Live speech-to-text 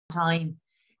time,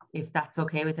 if that's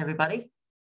okay with everybody.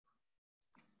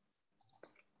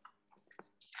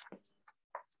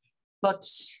 But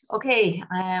okay,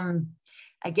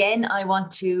 again, I want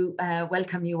to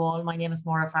welcome you all. My name is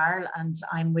Maura Farrell and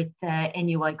I'm with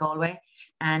NUI Galway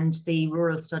and the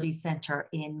Rural Studies Centre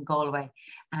in Galway.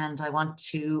 And I want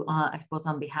to, I suppose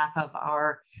on behalf of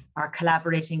our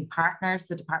collaborating partners,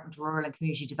 the Department of Rural and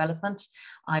Community Development,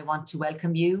 I want to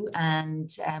welcome you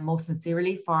and most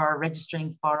sincerely for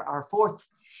registering for our fourth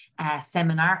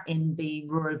seminar in the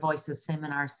Rural Voices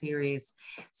seminar series.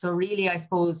 So really, I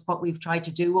suppose what we've tried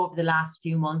to do over the last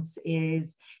few months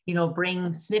is, you know,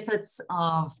 bring snippets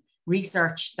of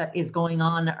research that is going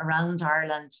on around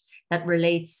Ireland that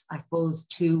relates, I suppose,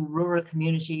 to rural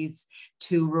communities,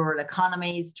 to rural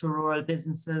economies, to rural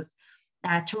businesses,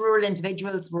 to rural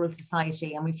individuals, rural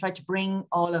society. And we've tried to bring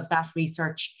all of that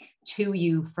research to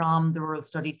you from the Rural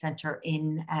Studies Centre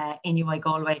in NUI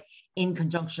Galway in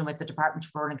conjunction with the Department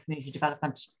of Rural and Community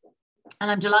Development. And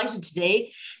I'm delighted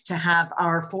today to have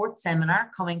our fourth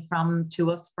seminar coming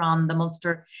to us from the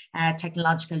Munster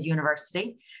Technological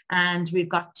University. And we've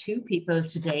got two people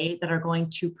today that are going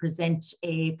to present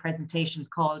a presentation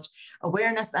called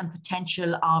Awareness and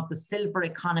Potential of the Silver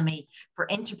Economy for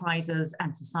Enterprises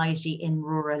and Society in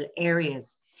Rural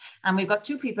Areas. And we've got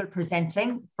two people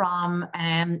presenting from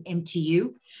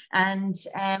MTU, and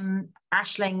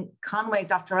Aisling Conway,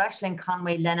 Dr. Aisling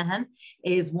ConwayLenihan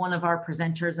is one of our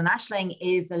presenters, and Aisling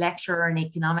is a lecturer in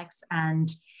economics,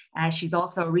 and she's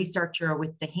also a researcher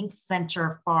with the Hincks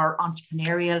Centre for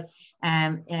Entrepreneurship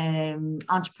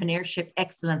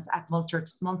Excellence at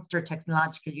Munster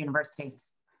Technological University.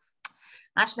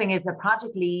 Aisling is a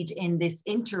project lead in this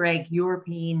Interreg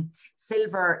European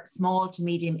Silver Small to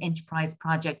Medium Enterprise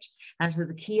Project, and it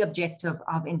has a key objective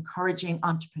of encouraging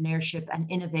entrepreneurship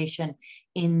and innovation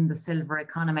in the silver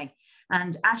economy.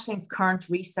 And Aisling's current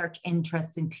research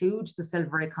interests include the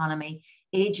silver economy,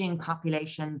 aging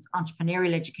populations,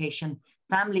 entrepreneurial education,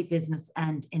 family business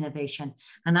and innovation.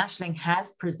 And Aisling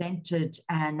has presented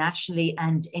nationally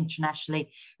and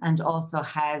internationally, and also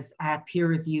has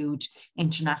peer-reviewed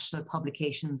international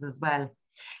publications as well.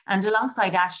 And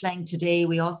alongside Aisling today,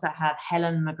 we also have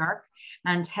Helen McGuirk.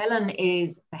 And Helen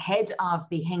is the head of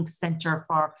the Hincks Centre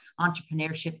for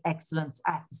Entrepreneurship Excellence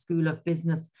at the School of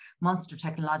Business, Munster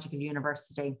Technological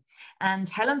University. And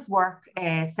Helen's work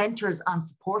centres on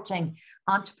supporting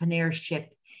entrepreneurship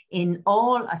in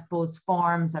all, I suppose,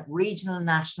 forms at regional,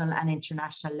 national and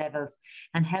international levels.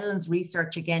 And Helen's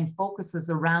research again focuses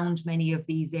around many of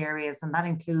these areas, and that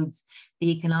includes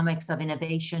the economics of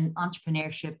innovation,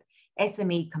 entrepreneurship,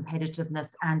 SME competitiveness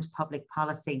and public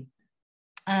policy.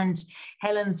 And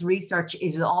Helen's research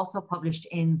is also published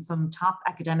in some top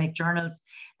academic journals,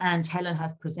 and Helen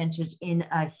has presented in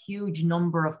a huge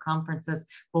number of conferences,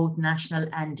 both national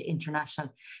and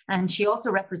international. And she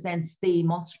also represents the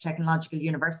Munster Technological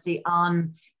University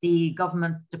on the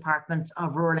Government Department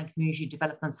of Rural and Community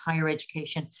Development's Higher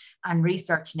Education and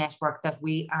Research Network that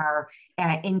we are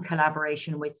in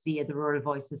collaboration with via the Rural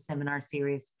Voices seminar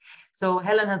series. So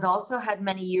Helen has also had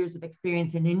many years of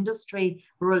experience in industry,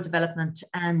 rural development,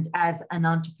 and as an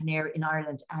entrepreneur in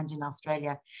Ireland and in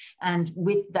Australia. And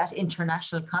with that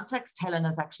international context, Helen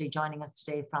is actually joining us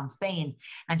today from Spain,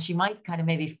 and she might kind of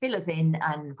maybe fill us in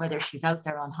on whether she's out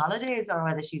there on holidays or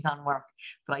whether she's on work,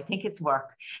 but I think it's work.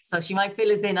 So she might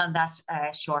fill us in on that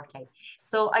shortly.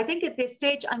 So I think at this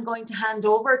stage, I'm going to hand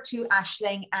over to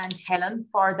Aisling and Helen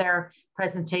for their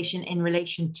presentation in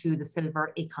relation to the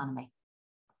silver economy.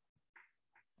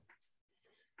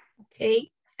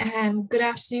 Okay, good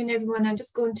afternoon, everyone. I'm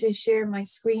just going to share my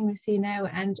screen with you now,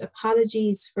 and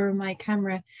apologies for my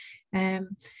camera.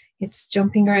 It's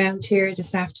jumping around here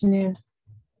this afternoon.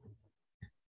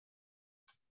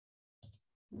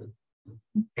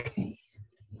 Okay.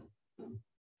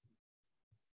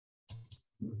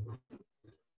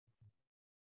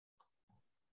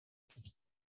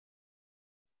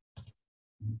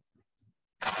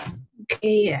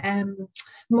 Okay,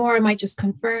 Maura, I might just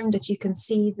confirm that you can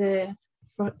see the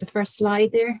first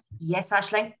slide there. Yes,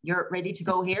 Aisling, you're ready to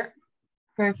go here.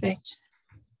 Perfect.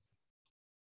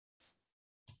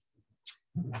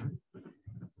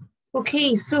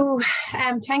 Okay, so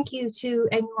thank you to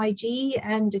NUIG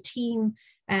and the team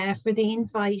for the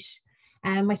invite.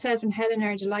 Myself and Helen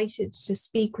are delighted to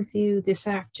speak with you this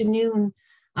afternoon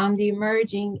on the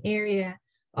emerging area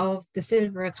of the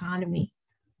silver economy.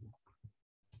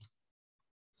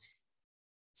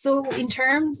 So in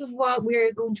terms of what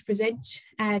we're going to present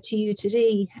to you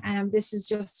today, this is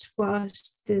just what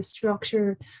the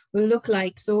structure will look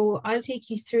like. So I'll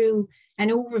take you through an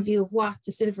overview of what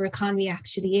the silver economy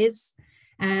actually is.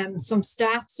 some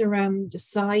stats around the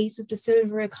size of the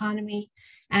silver economy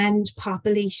and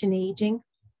population aging.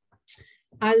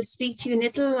 I'll speak to you a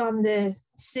little on the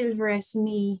Silver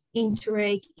SME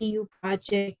Interreg EU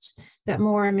project that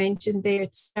Maura mentioned there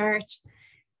at the start.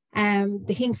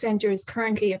 The Hincks Centre is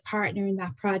currently a partner in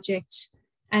that project.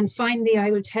 And finally,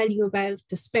 I will tell you about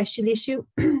the special issue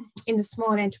in the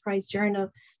Small Enterprise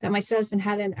Journal that myself and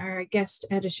Helen are guest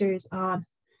editors on.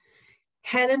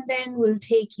 Helen then will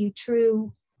take you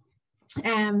through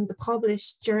the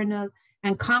published journal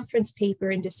and conference paper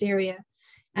in this area.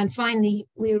 And finally,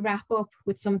 we'll wrap up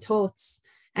with some thoughts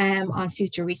on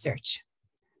future research.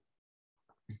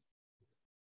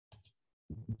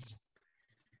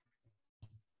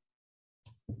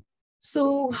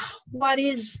 So what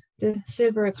is the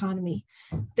silver economy?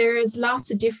 There's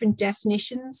lots of different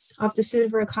definitions of the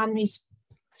silver economy,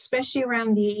 especially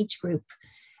around the age group.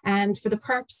 And for the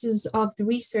purposes of the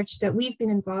research that we've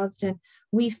been involved in,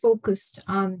 we focused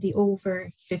on the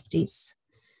over 50s.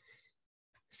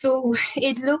 So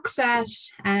it looks at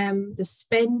the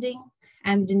spending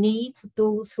and the needs of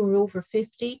those who are over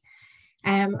 50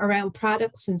 around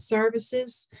products and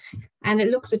services. And it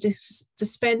looks at the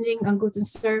spending on goods and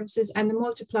services and the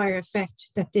multiplier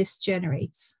effect that this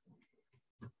generates.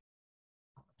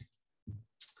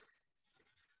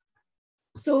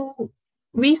 So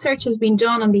research has been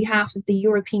done on behalf of the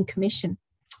European Commission,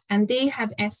 and they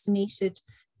have estimated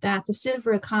that the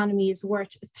silver economy is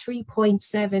worth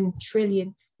 3.7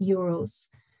 trillion euros.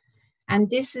 And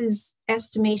this is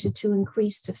estimated to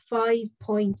increase to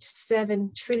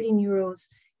 5.7 trillion euros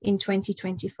in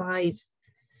 2025.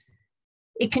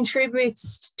 It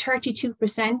contributes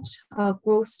 32% of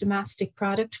gross domestic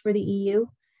product for the EU,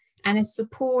 and it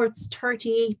supports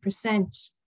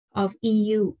 38% of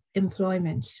EU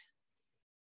employment.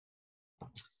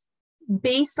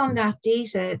 Based on that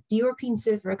data, the European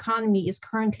silver economy is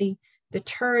currently the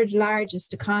third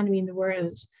largest economy in the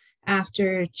world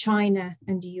after China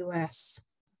and the US.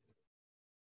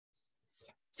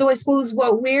 So I suppose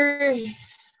what we're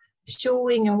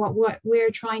showing and what we're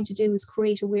trying to do is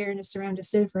create awareness around the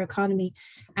silver economy,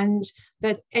 and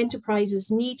that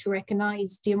enterprises need to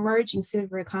recognize the emerging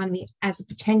silver economy as a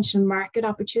potential market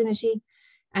opportunity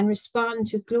and respond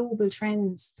to global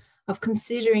trends of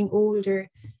considering older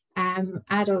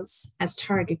adults as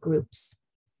target groups.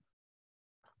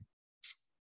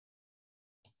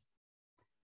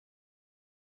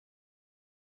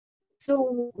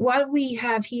 So what we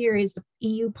have here is the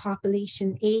EU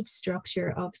population age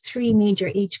structure of 3 major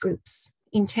age groups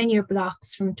in 10-year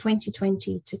blocks from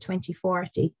 2020 to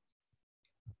 2040.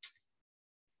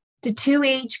 The 2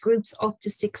 age groups up to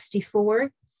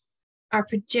 64 are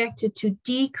projected to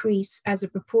decrease as a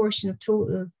proportion of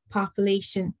total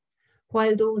population,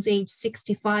 while those aged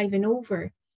 65 and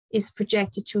over is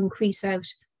projected to increase out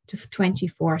to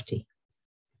 2040.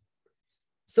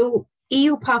 So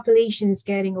EU population is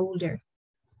getting older,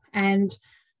 and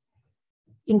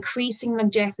increasing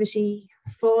longevity,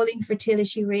 falling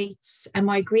fertility rates, and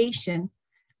migration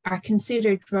are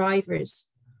considered drivers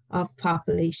of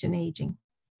population aging.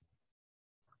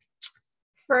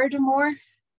 Furthermore,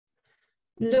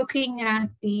 looking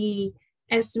at the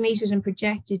estimated and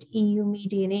projected EU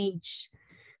median age,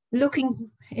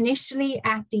 looking initially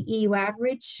at the EU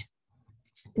average,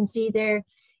 you can see there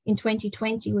in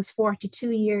 2020 was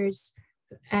 42 years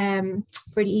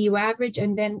for the EU average,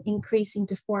 and then increasing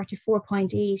to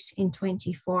 44.8 in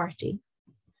 2040.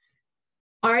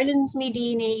 Ireland's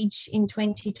median age in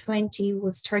 2020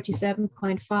 was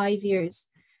 37.5 years,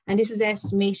 and this is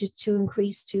estimated to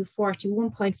increase to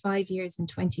 41.5 years in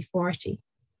 2040.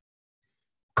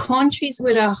 Countries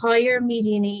with a higher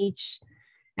median age,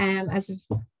 as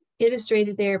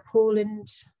illustrated there, Poland,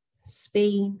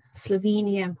 Spain,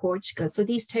 Slovenia, and Portugal. So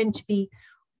these tend to be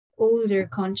older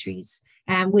countries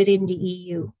within the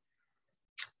EU.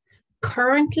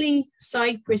 Currently,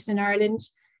 Cyprus and Ireland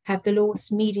have the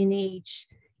lowest median age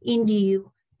in the EU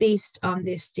based on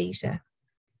this data.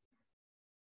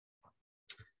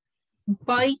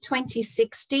 By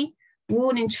 2060,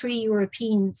 1 in 3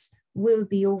 Europeans will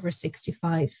be over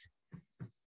 65.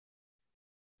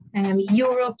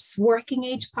 Europe's working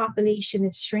age population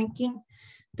is shrinking.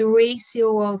 The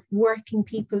ratio of working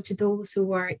people to those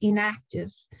who are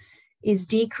inactive is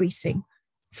decreasing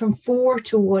from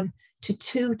 4:1 to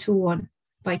 2:1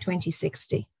 by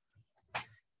 2060.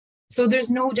 So there's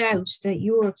no doubt that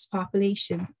Europe's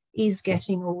population is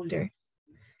getting older.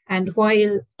 And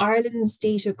while Ireland's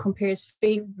data compares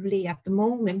favorably at the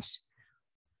moment,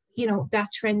 you know,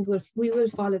 that trend we will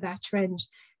follow that trend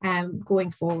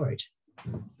going forward.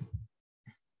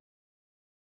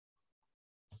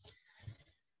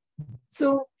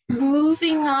 So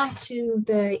moving on to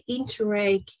the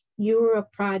Interreg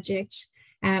Europe project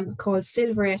called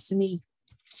Silver SME.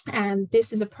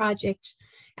 This is a project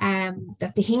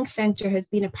that the Hincks Centre has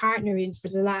been a partner in for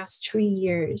the last 3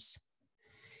 years.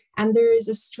 And there is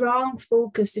a strong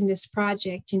focus in this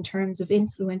project in terms of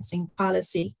influencing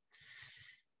policy.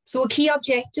 So a key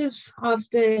objective of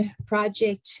the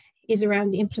project is around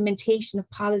the implementation of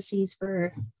policies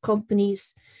for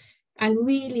companies, and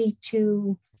really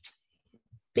to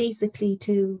basically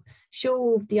to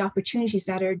show the opportunities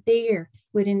that are there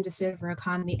within the silver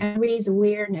economy and raise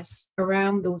awareness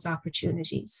around those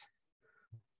opportunities.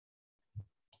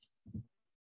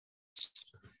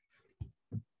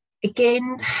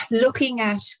 Again, looking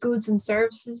at goods and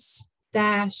services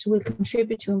that will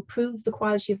contribute to improve the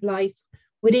quality of life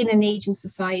within an ageing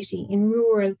society in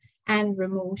rural and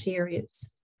remote areas.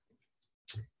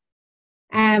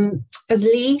 As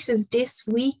late as this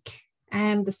week,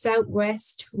 the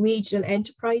Southwest Regional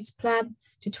Enterprise Plan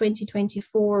to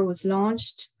 2024 was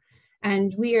launched,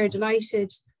 and we are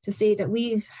delighted to say that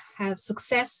we have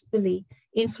successfully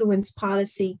influenced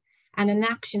policy, and an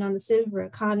action on the silver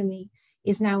economy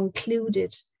is now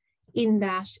included in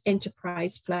that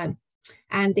enterprise plan.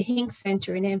 And the Hincks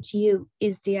Centre in MTU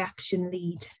is the action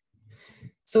lead.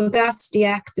 So that's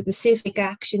the specific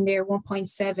action there,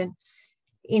 1.7,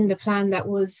 in the plan that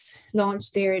was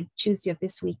launched there Tuesday of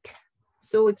this week.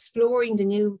 So exploring the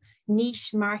new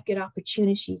niche market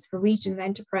opportunities for regional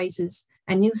enterprises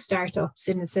and new startups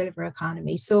in the silver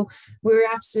economy. So we're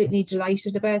absolutely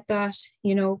delighted about that.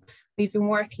 You know, we've been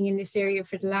working in this area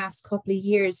for the last couple of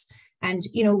years, and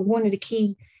you know, one of the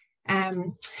key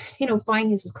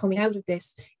findings coming out of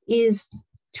this is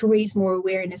to raise more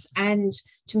awareness and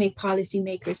to make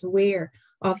policymakers aware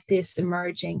of this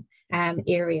emerging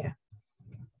area.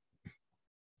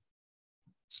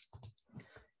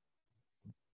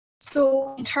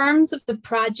 So in terms of the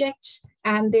project,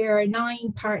 there are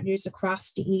 9 partners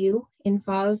across the EU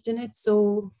involved in it.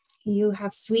 So you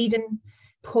have Sweden,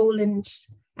 Poland,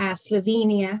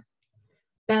 Slovenia,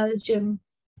 Belgium,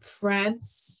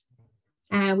 France.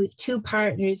 We have 2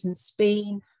 partners in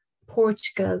Spain,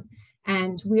 Portugal,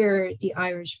 and we're the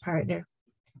Irish partner.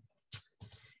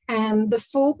 The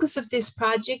focus of this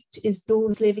project is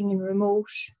those living in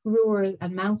remote, rural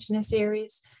and mountainous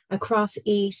areas across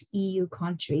 8 EU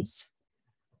countries.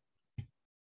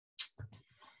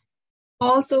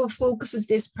 Also, a focus of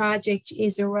this project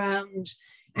is around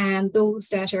those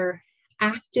that are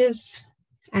active,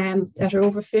 that are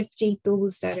over 50,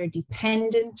 those that are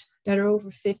dependent, that are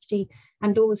over 50,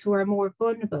 and those who are more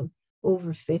vulnerable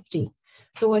over 50.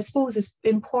 So I suppose it's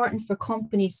important for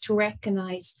companies to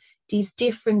recognise these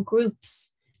different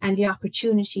groups and the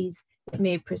opportunities that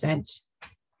may present.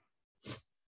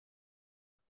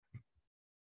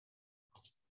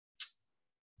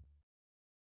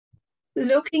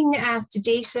 Looking at the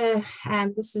data,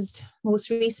 this is most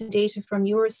recent data from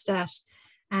Eurostat,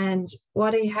 and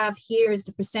what I have here is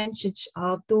the percentage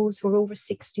of those who are over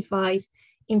 65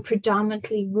 in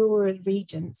predominantly rural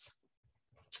regions.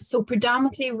 So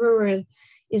predominantly rural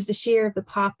is the share of the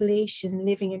population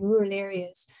living in rural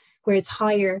areas where it's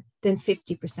higher than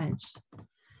 50%.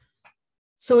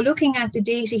 So looking at the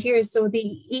data here, so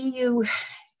the EU,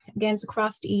 again,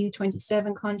 across the EU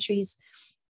 27 countries,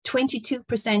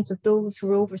 22% of those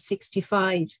who are over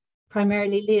 65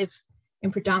 primarily live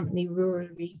in predominantly rural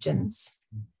regions.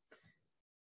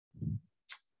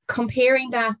 Comparing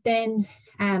that then,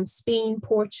 Spain,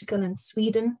 Portugal and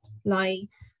Sweden lie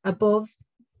above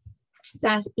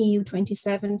that EU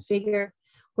 27 figure,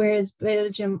 whereas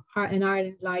Belgium and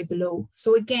Ireland lie below.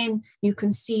 So again, you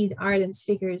can see Ireland's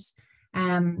figures,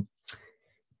 are,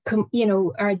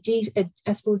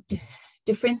 I suppose,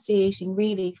 differentiating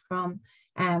really from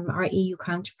our EU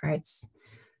counterparts.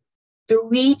 The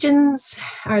regions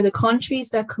are the countries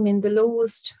that come in the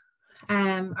lowest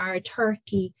are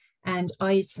Turkey and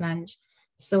Iceland.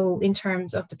 So in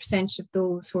terms of the percentage of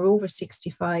those who are over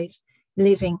 65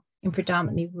 living in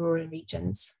predominantly rural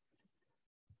regions.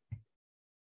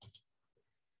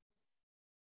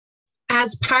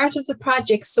 As part of the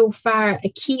project so far, a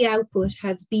key output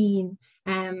has been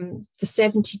the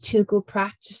 72 good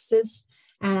practices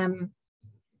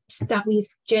that we've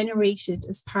generated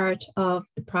as part of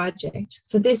the project.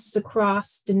 So this is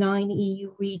across the 9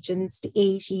 EU regions, the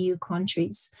 8 EU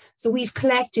countries. So we've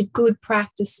collected good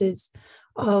practices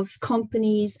of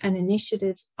companies and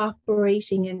initiatives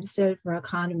operating in the silver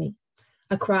economy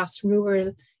across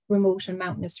rural, remote and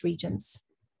mountainous regions.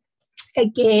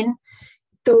 Again,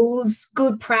 those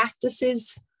good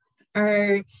practices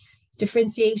are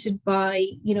differentiated by,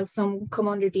 some come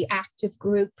under the active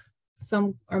group,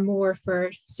 some are more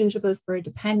suitable for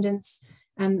dependents,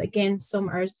 and again, some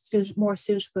are more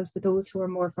suitable for those who are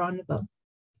more vulnerable.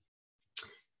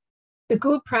 The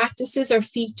good practices are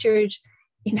featured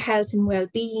in health and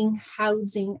well-being,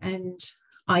 housing, and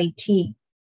IT.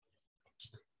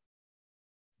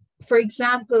 For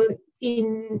example,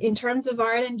 in terms of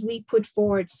Ireland, we put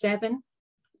forward 7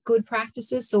 good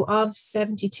practices. So of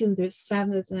 72, there's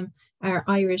 7 of them are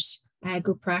Irish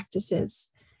good practices.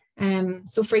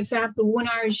 So for example, one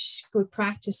Irish good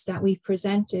practice that we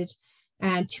presented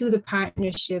to the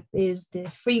partnership is the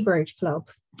Freebird Club.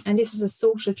 And this is a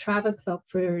social travel club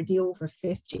for the over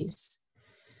 50s.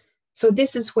 So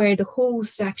this is where the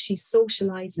host actually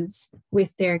socializes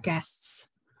with their guests.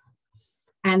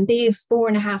 And they have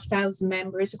 4,500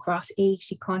 members across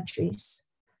 80 countries.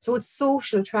 So it's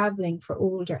social traveling for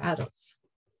older adults.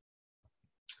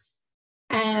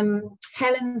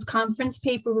 Helen's conference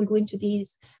paper will go into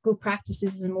these good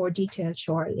practices in more detail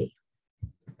shortly.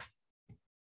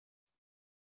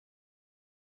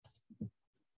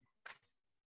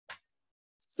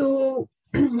 So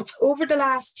over the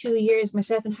last 2 years,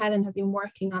 myself and Helen have been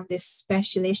working on this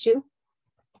special issue.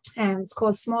 It's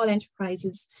called Small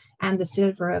Enterprises and the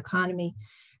Silver Economy.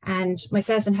 And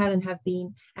myself and Helen have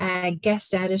been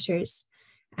guest editors,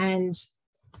 and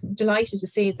delighted to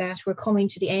say that we're coming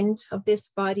to the end of this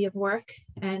body of work,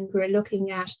 and we're looking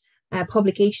at a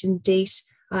publication date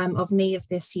of May of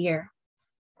this year.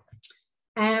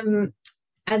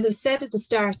 As I said at the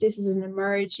start, this is an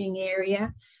emerging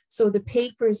area. So the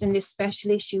papers in this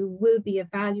special issue will be a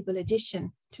valuable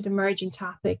addition to the emerging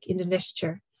topic in the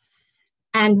literature,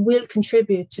 and will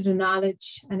contribute to the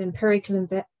knowledge and empirical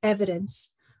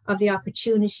evidence of the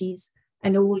opportunities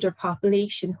an older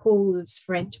population holds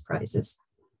for enterprises.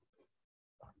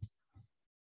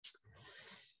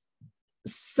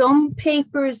 Some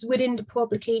papers within the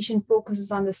publication focuses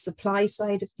on the supply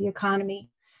side of the economy,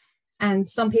 and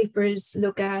some papers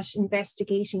look at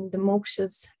investigating the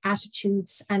motives,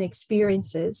 attitudes, and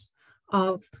experiences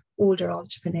of older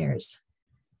entrepreneurs.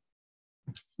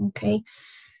 Okay.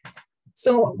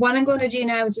 So what I'm going to do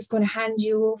now is just going to hand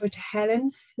you over to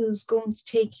Helen, who's going to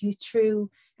take you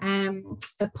through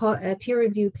a peer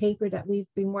review paper that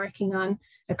we've been working on,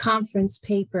 a conference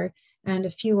paper, and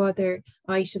a few other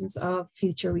items of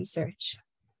future research.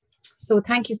 So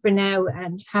thank you for now,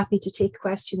 and happy to take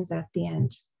questions at the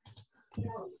end.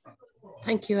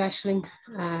 Thank you, Aisling.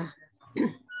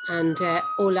 And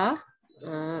hola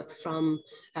from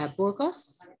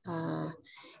Burgos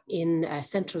in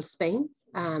central Spain.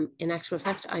 In actual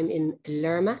fact, I'm in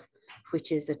Lerma,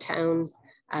 which is a town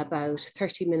about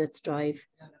 30 minutes drive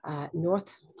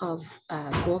north of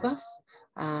Burgos.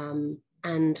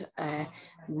 And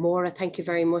Maura, thank you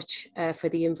very much for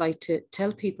the invite to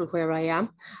tell people where I am,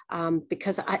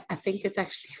 because I think it's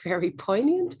actually very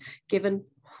poignant given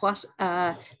what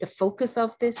the focus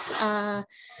of this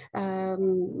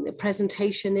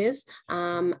presentation is,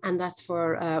 and that's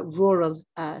for rural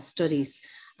studies.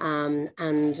 I'm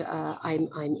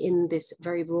in this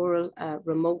very rural,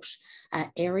 remote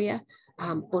area,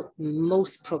 but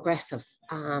most progressive.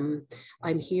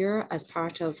 I'm here as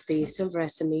part of the Silver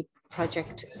SME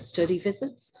project study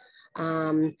visits,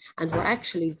 and we're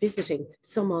actually visiting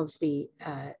some of the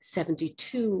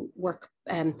 72 work,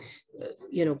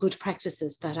 good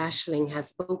practices that Aisling has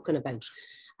spoken about.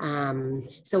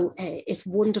 So it's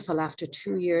wonderful after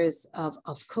 2 years of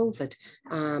COVID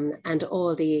and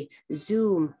all the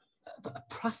Zoom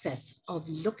process of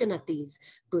looking at these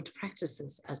good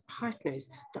practices as partners,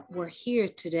 that we're here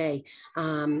today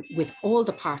with all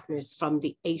the partners from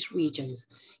the 8 regions.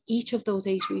 Each of those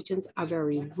 8 regions are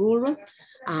very rural.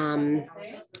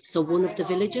 So one of the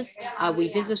villages we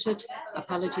visited,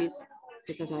 apologies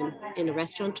because I'm in a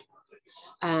restaurant,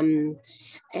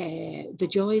 the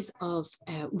joys of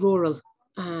rural,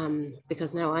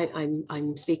 because now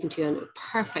I'm speaking to you on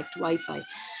perfect Wi-Fi.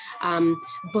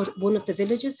 But one of the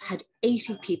villages had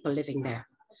 80 people living there,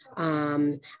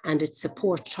 and its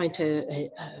support trying to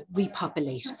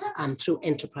repopulate through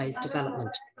enterprise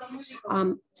development.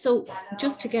 So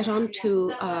just to get on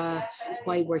to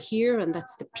why we're here, and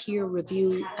that's the peer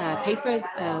review paper.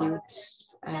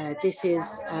 This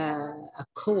is a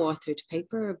co-authored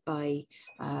paper by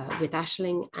with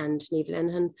Aisling and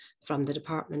McGuirk from the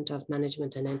Department of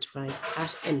Management and Enterprise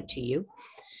at MTU.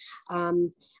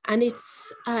 And it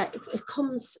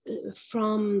comes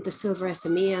from the Silver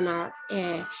SME and our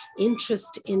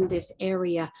interest in this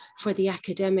area for the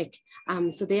academic.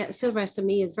 So the Silver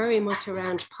SME is very much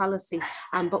around policy,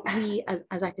 but we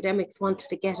as academics wanted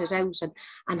to get it out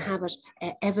and have it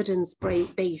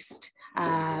evidence-based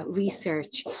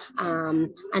research,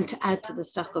 and to add to the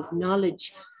stock of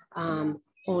knowledge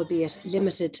albeit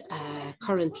limited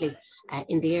currently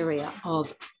in the area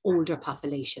of older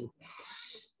population.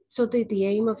 So the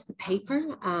aim of the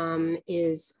paper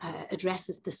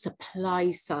addresses the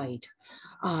supply side.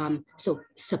 So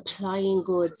supplying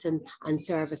goods and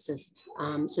services,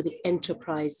 so the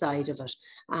enterprise side of it,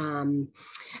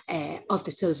 of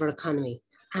the silver economy,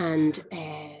 and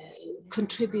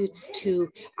contributes to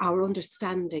our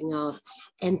understanding of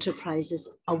enterprises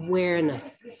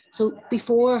awareness. So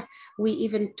before we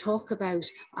even talk about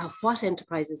what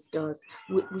enterprises does,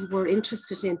 we were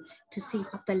interested in to see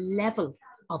what the level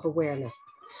of awareness.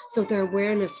 So their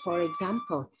awareness, for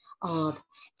example, of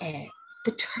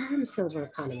the term silver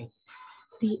economy,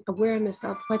 the awareness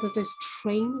of whether there's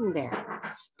training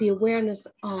there, the awareness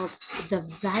of the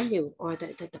value or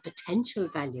the potential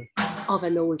value of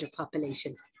an older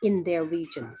population in their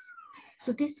regions.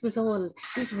 So these were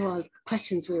all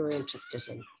questions we were interested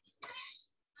in.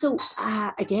 So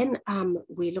again,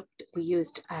 we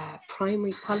used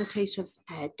primary qualitative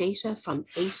data from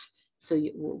 8. So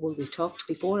we've talked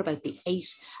before about the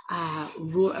 8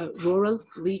 rural,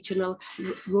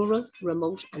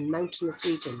 remote and mountainous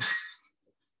regions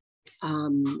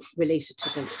related to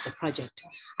the project.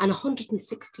 And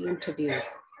 160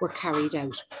 interviews were carried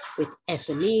out with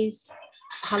SMEs,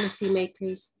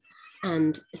 policymakers,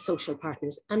 and social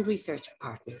partners and research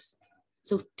partners.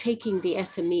 So taking the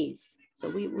SMEs, so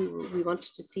we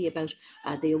wanted to see about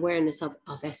the awareness of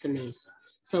SMEs.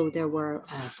 So there were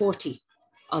 40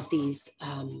 of these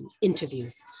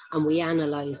interviews, and we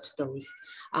analysed those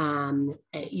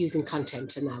using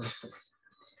content analysis.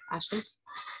 Ashley,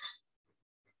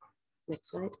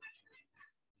 next slide.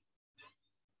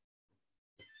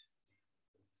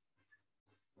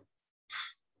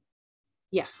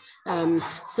 Yeah,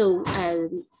 so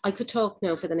I could talk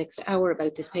now for the next hour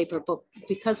about this paper, but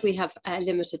because we have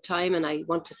limited time and I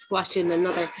want to squash in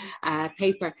another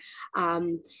paper,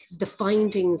 the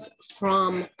findings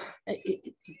from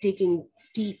digging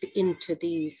deep into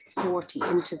these 40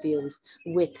 interviews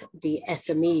with the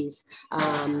SMEs.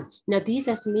 Now, these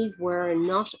SMEs were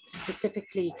not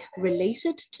specifically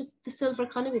related to the silver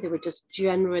economy, they were just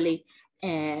generally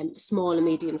small and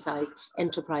medium-sized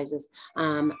enterprises,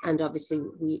 and obviously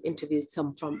we interviewed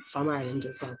some from Ireland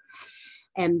as well.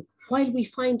 While we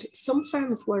find some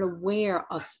firms were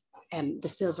aware of the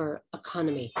silver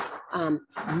economy,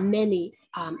 many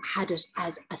had it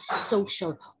as a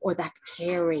social or that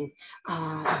caring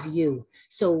view.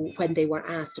 So when they were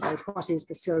asked about what is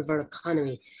the silver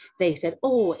economy, they said,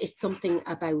 oh, it's something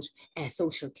about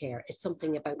social care, it's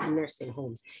something about nursing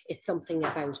homes, it's something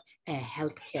about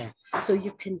healthcare. So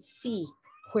you can see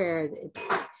where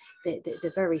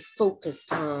the very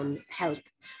focused on health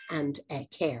and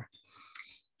care.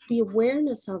 The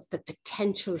awareness of the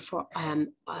potential for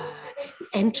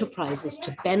enterprises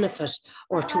to benefit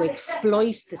or to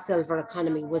exploit the silver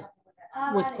economy was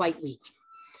quite weak.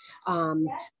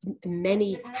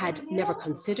 Many had never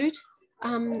considered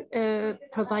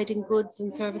providing goods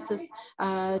and services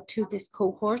to this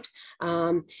cohort.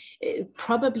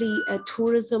 Probably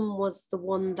tourism was the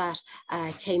one that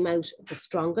came out the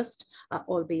strongest,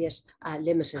 albeit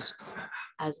limited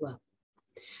as well.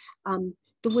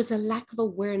 There was a lack of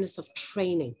awareness of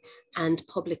training and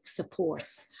public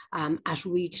supports at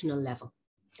regional level.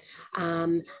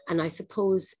 And I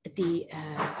suppose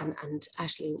and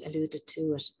Ashley alluded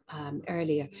to it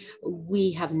earlier,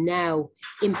 we have now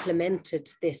implemented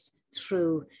this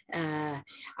through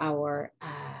our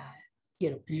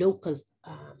local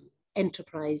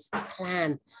enterprise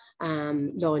plan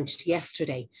launched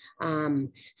yesterday.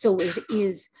 So it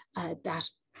is that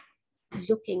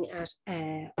looking at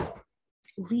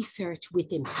research with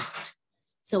impact.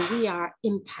 So we are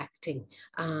impacting,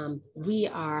 we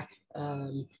are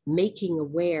making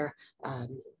aware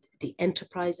the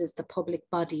enterprises, the public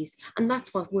bodies, and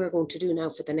that's what we're going to do now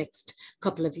for the next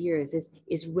couple of years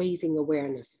is raising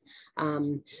awareness.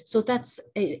 So that's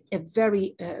a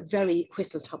very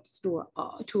whistle-top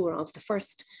tour of the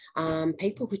first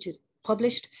paper, which is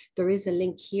published. There is a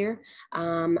link here,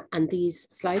 and these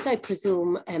slides, I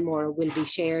presume, Maura, will be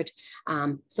shared.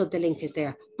 So the link is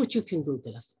there, but you can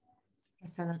Google us.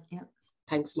 Excellent, yeah.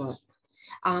 Thanks, Maura.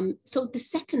 So the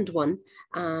second one,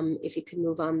 if you can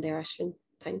move on there, Ashley,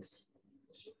 thanks.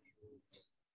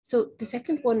 So the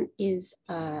second one is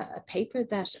a paper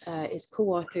that is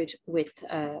co-authored with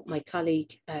my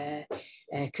colleague,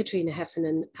 Katrina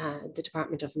Heffernan, the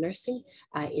Department of Nursing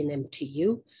in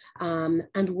MTU.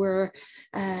 And we're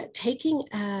taking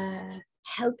a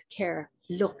healthcare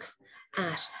look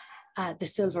at the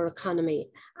silver economy.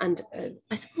 And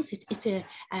I suppose it's a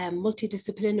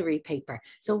multidisciplinary paper.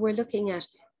 So we're looking at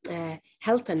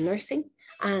health and nursing,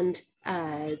 and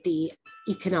the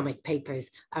economic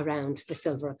papers around the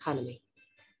silver economy.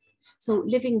 So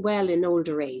living well in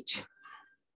older age,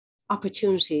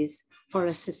 opportunities for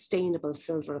a sustainable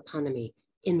silver economy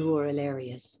in rural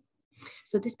areas.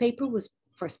 So this paper was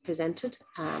first presented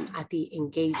at the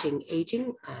Engaging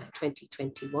Aging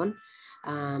 2021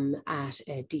 at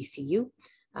DCU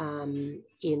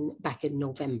back in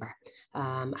November.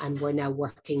 And we're now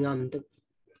working on the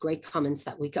great comments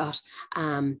that we got,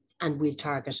 and we'll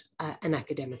target an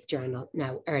academic journal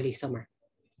now early summer.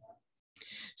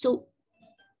 So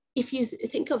if you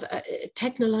think of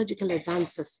technological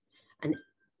advances, an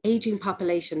aging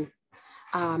population,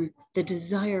 the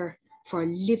desire for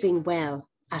living well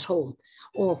at home,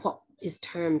 or what is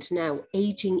termed now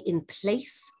aging in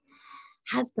place,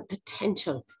 has the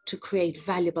potential to create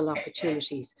valuable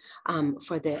opportunities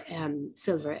for the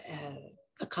silver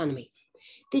economy.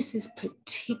 This is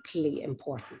particularly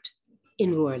important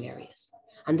in rural areas.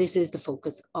 And this is the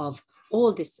focus of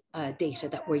all this data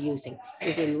that we're using,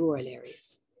 is in rural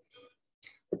areas.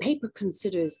 The paper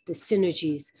considers the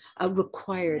synergies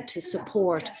required to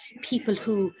support people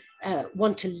who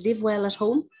want to live well at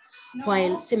home,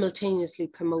 while simultaneously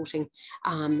promoting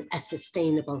a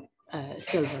sustainable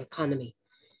silver economy.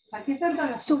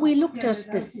 So we looked at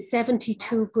the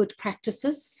 72 good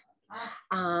practices,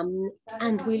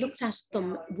 and we looked at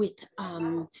them with,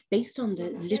 based on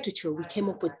the literature, we came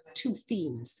up with 2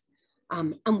 themes.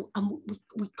 And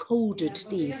we coded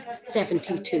these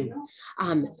 72.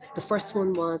 The first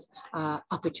one was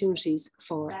opportunities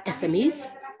for SMEs.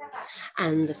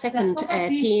 And the second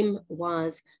theme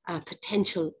was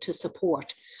potential to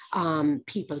support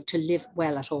people to live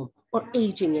well at home, or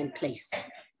aging in place.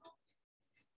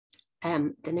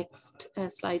 The next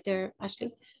slide there,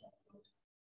 Ashley.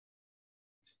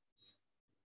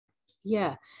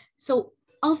 Yeah, so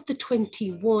of the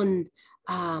 21,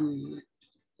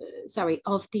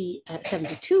 of the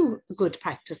 72 good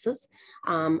practices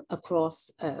from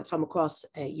across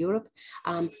Europe,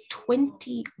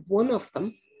 21 of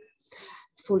them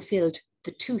fulfilled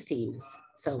the 2 themes.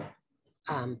 So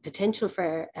potential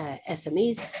for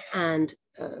SMEs and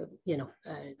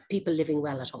people living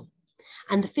well at home.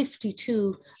 And the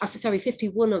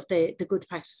 51 of the good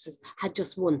practices had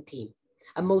just 1 theme,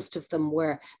 and most of them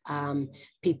were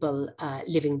people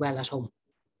living well at home.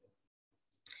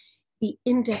 The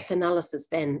in-depth analysis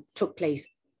then took place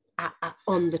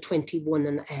on the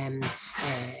 21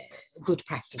 good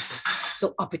practices.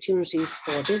 So opportunities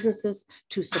for businesses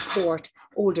to support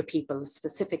older people,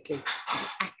 specifically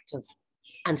active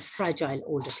and fragile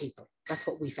older people. That's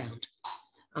what we found.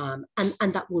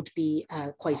 And that would be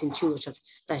quite intuitive,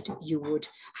 that you would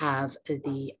have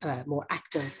the more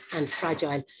active and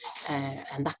fragile,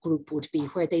 and that group would be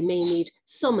where they may need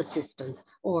some assistance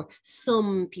or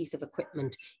some piece of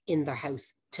equipment in their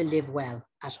house to live well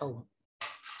at home.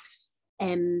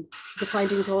 The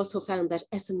findings also found that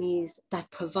SMEs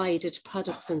that provided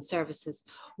products and services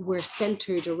were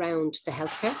centred around the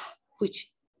healthcare, which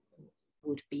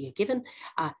would be a given,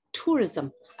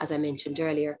 tourism, as I mentioned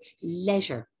earlier,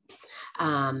 leisure,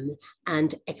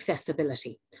 and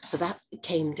accessibility. So that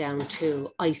came down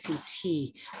to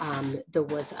ICT. There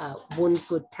was one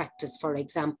good practice, for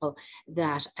example,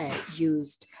 that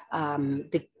used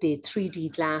the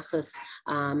 3D glasses,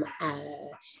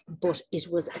 but it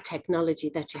was a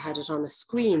technology that you had it on a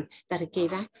screen, that it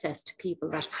gave access to people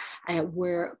that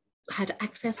had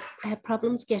access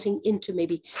problems getting into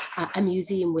maybe a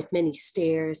museum with many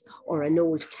stairs or an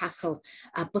old castle,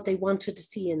 but they wanted to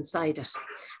see inside it.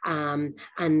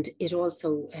 And it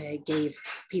also gave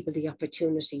people the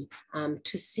opportunity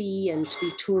to see and to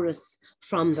be tourists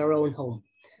from their own home.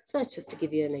 So that's just to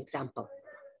give you an example.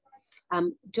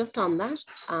 Just on that,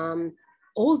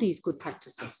 all these good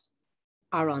practices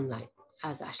are online,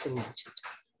 as Ashley mentioned.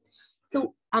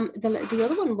 So the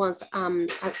other one was, and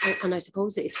I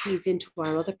suppose it feeds into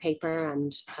our other paper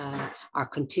and our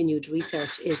continued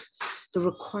research, is the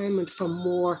requirement for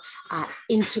more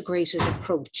integrated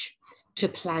approach to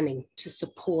planning to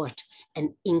support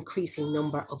an increasing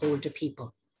number of older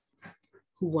people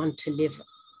who want to live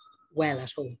well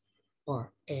at home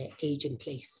or age in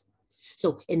place.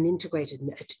 So an integrated,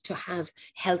 to have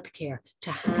healthcare,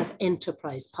 to have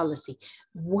enterprise policy,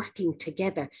 working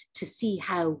together to see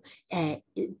how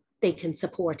they can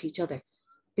support each other.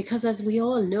 Because as we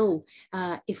all know,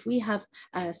 if we have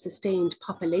a sustained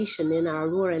population in our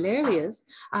rural areas,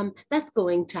 that's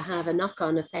going to have a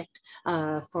knock-on effect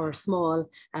for small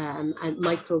and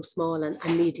micro, small and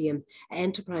medium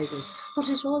enterprises. But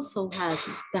it also has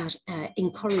that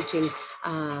encouraging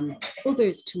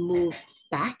others to move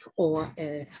back or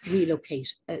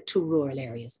relocate to rural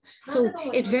areas. So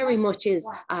it very much is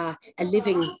a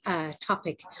living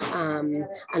topic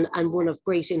and one of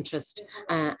great interest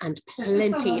and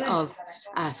plenty of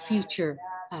future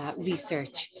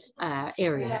research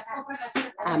areas.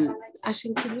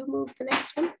 Aisling, can you move the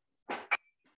next one?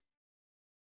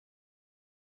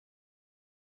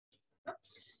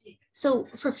 So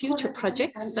for future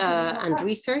projects and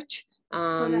research,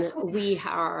 we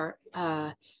are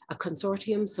a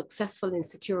consortium successful in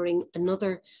securing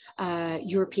another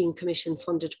European Commission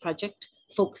funded project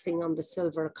focusing on the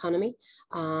silver economy.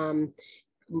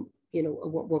 You know,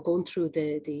 we're going through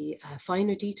the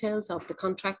finer details of the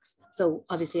contracts. So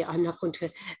obviously I'm not going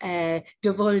to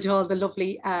divulge all the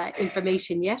lovely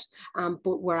information yet,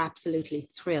 but we're absolutely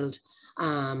thrilled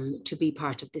to be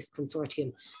part of this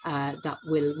consortium that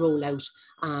will roll out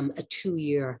a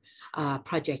 2-year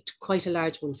project, quite a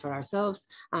large one for ourselves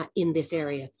in this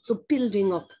area. So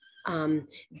building up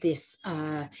this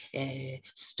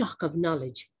stock of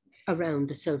knowledge around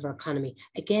the silver economy.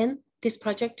 Again, this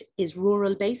project is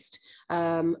rural based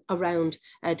around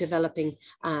developing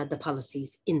the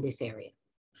policies in this area.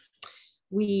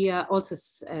 We are also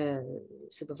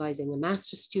supervising a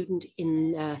master's student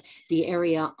in the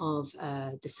area of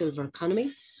the silver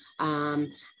economy.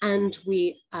 And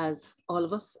we, as all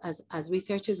of us, as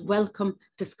researchers, welcome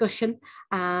discussion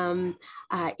in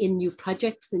new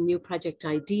projects and new project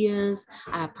ideas,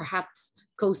 perhaps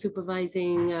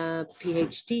co-supervising a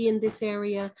PhD in this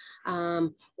area,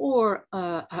 or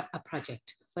a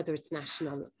project, whether it's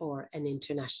national or an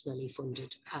internationally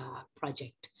funded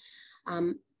project.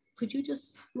 Could you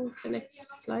just move the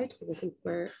next slide? Because I think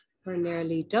we're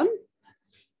nearly done.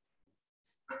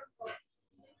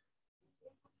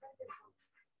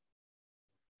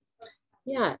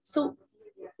 Yeah, so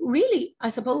really, I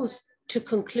suppose to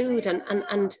conclude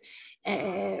and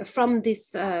from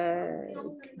this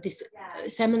this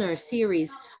seminar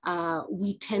series,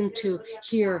 we tend to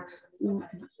hear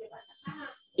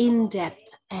in-depth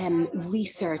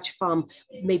research from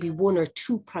maybe one or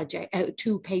two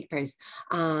two papers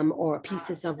or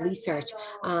pieces of research,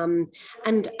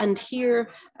 and here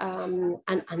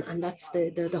and that's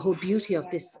the whole beauty of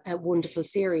this wonderful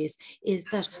series, is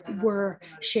that we're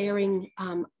sharing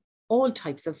all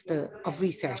types of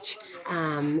research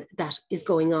that is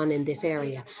going on in this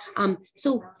area.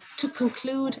 So to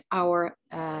conclude our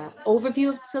overview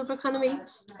of the silver economy,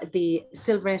 the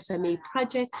Silver SME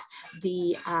project,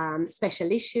 the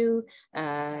special issue,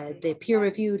 the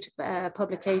peer-reviewed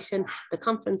publication, the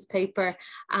conference paper,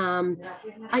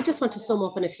 I just want to sum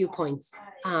up on a few points.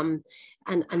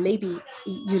 And maybe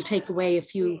you'll take away a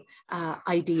few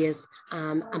ideas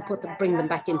and bring them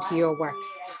back into your work.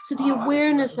 So the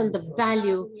awareness and the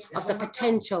value of the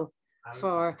potential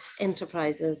for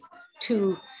enterprises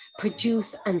to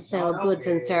produce and sell goods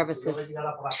and services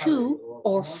to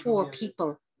or for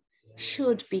people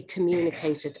should be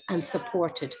communicated and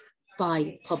supported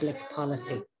by public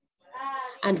policy.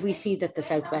 And we see that the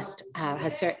Southwest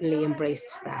has certainly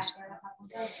embraced that.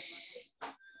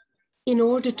 In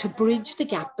order to bridge the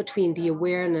gap between the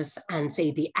awareness and, say,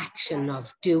 the action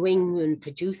of doing and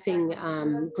producing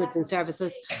goods and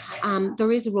services,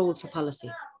 there is a role for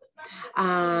policy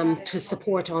to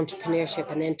support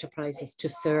entrepreneurship and enterprises to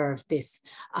serve this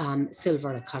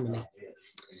silver economy.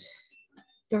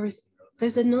 There's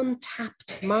an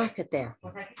untapped market there.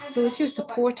 So if you're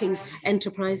supporting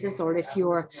enterprises, or if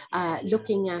you're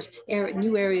looking at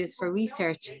new areas for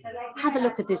research, have a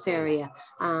look at this area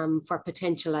for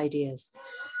potential ideas.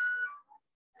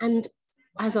 And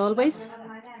as always,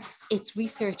 it's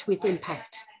research with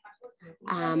impact.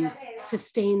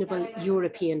 Sustainable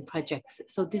European projects.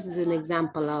 So this is an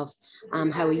example of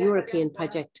how a European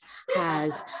project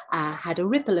has had a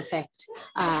ripple effect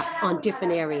on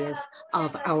different areas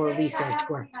of our research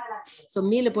work. So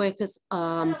Míle buchas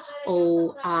on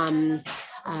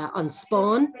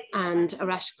Spawn and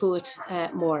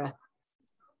Arashkut Mora.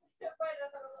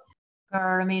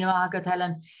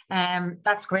 Helen.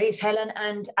 That's great, Helen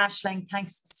and Aisling.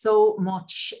 Thanks so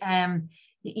much.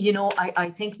 You know, I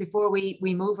think before we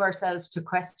move ourselves to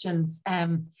questions,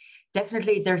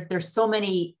 definitely there's so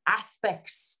many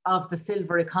aspects of the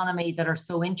silver economy that are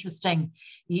so interesting,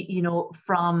 you know,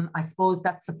 from, I suppose,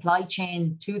 that supply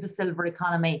chain to the silver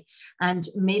economy, and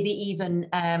maybe even,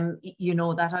 you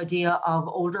know, that idea of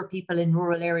older people in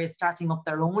rural areas starting up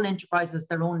their own enterprises,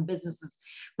 their own businesses.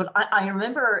 But I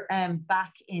remember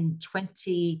back in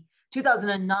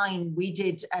 2009, we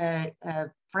did a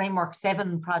Framework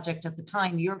 7 project at the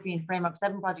time, European Framework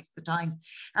 7 project at the time.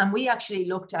 And we actually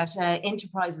looked at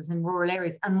enterprises in rural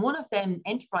areas. And one of them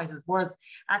enterprises was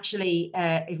actually,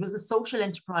 it was a social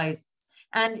enterprise.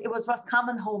 And it was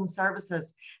Roscommon Home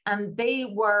Services. And they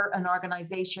were an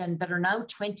organisation that are now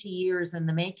 20 years in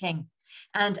the making.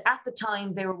 And at the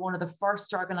time, they were one of the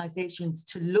first organizations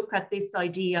to look at this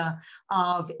idea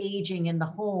of aging in the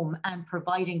home and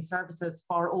providing services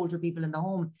for older people in the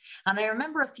home. And I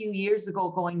remember a few years ago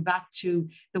going back to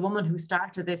the woman who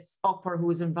started this up, or who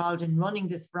was involved in running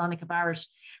this, Veronica Barrett.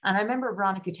 And I remember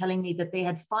Veronica telling me that they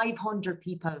had 500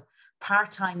 people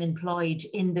part-time employed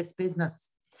in this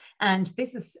business. And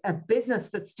this is a business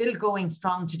that's still going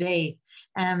strong today.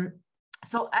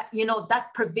 You know,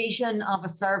 that provision of a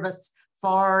service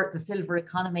for the silver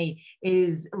economy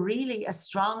is really a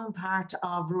strong part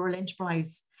of rural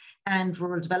enterprise and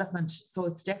rural development. So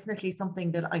it's definitely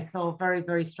something that I saw very,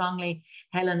 very strongly,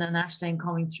 Helen and Aisling,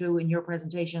 coming through in your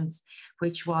presentations,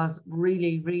 which was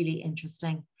really, really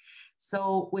interesting.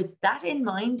 So with that in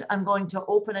mind, I'm going to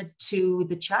open it to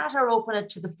the chat or open it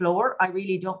to the floor. I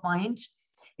really don't mind.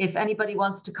 If anybody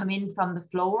wants to come in from the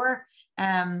floor,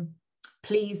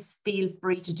 please feel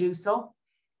free to do so.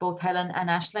 Both Helen and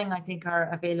Aisling, I think, are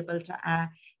available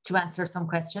to answer some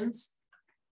questions.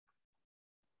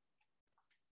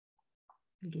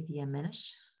 I'll give you a minute.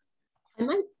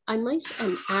 I might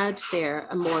add there,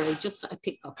 Amora, just I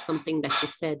pick up something that you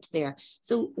said there.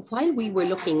 So while we were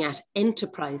looking at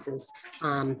enterprises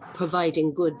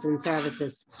providing goods and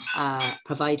services,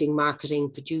 providing marketing,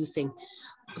 producing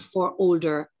for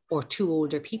older or to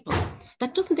older people,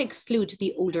 that doesn't exclude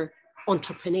the older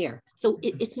entrepreneur. So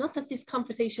it's not that this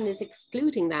conversation is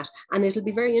excluding that, and it'll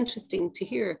be very interesting to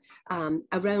hear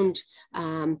around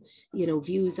you know,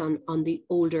 views on the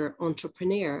older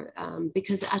entrepreneur,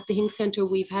 because at the Hincks Centre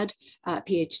we've had a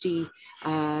PhD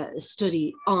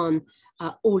study on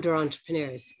older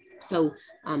entrepreneurs. So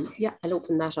yeah, I'll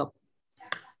open that up.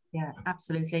 Yeah,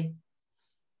 absolutely.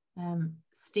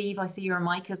 Steve, I see your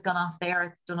mic has gone off there.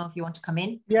 I don't know if you want to come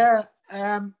in. Yeah.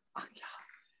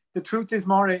 The truth is,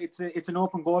 Maura, it's an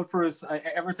open goal for us.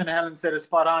 Everything Helen said is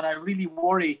spot on. I really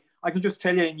worry. I can just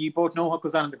tell you, and you both know what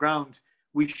goes on the ground.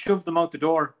 We shoved them out the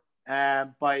door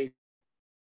by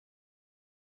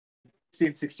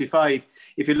 1965.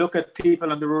 If you look at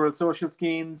people on the rural social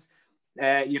schemes,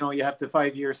 you know, you have the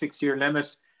 5-year, 6-year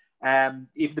limit.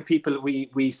 Even the people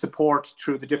we support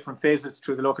through the different phases,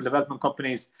 through the local development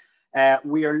companies,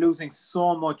 we are losing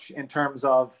so much in terms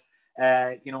of,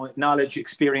 you know, knowledge,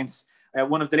 experience.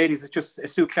 One of the ladies, just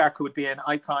Sue Clark, who would be an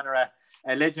icon or a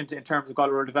legend in terms of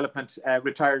Galway rural development,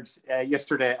 retired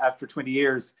yesterday after 20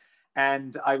 years.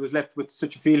 And I was left with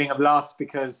such a feeling of loss,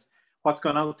 because what's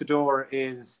gone out the door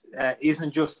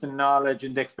isn't just the knowledge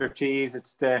and expertise.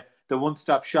 It's the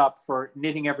one-stop shop for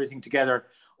knitting everything together,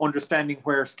 understanding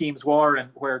where schemes were and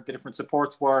where the different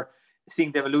supports were,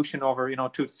 seeing the evolution over, you know,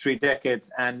 2 to 3 decades.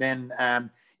 And then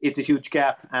it's a huge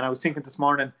gap. And I was thinking this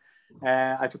morning,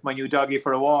 I took my new doggy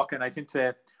for a walk, and I tend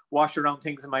to wash around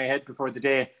things in my head before the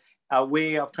day, a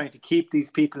way of trying to keep these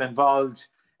people involved.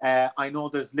 I know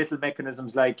there's little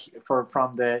mechanisms, like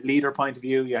from the leader point of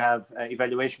view, you have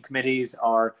evaluation committees,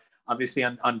 or obviously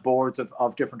on boards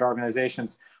of different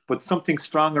organizations, but something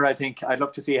stronger, I think I'd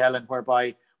love to see, Helen,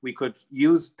 whereby we could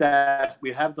use that,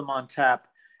 we have them on tap,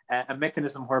 a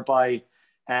mechanism whereby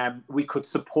we could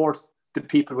support the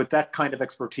people with that kind of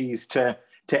expertise to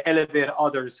elevate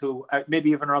others who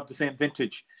maybe even are of the same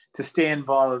vintage, to stay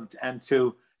involved and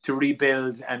to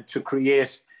rebuild and to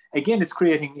create. Again, it's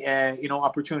creating you know,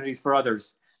 opportunities for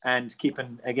others, and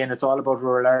keeping, again, it's all about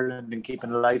rural Ireland and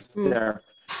keeping life there.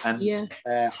 And yeah.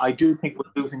 I do think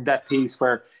we're losing that piece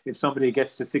where if somebody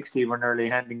gets to 60, we're nearly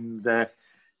handing the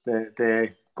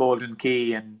golden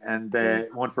key and the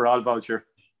one for all voucher.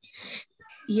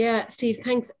 Yeah, Steve,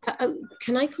 thanks.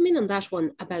 Can I come in on that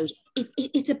one about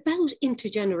it's about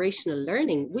intergenerational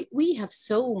learning. We have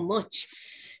so much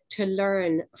to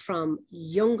learn from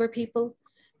younger people,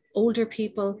 older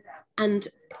people, and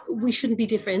we shouldn't be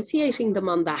differentiating them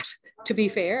on that, to be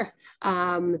fair.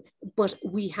 But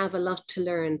we have a lot to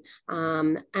learn,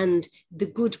 and the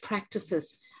good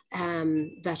practices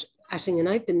that Aisling and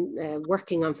I've been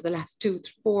working on for the last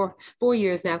 4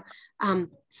 years now,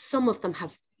 some of them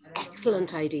have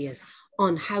excellent ideas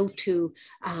on how to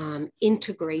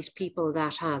integrate people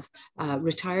that have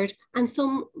retired, and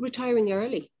some retiring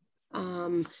early.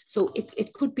 So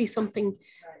it could be something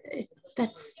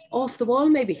that's off the wall,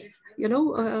 maybe, you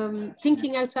know,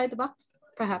 thinking outside the box,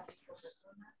 perhaps.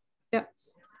 Yeah.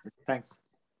 Thanks.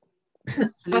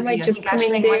 I might just come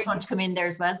in there. Might want to come in there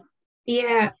as well.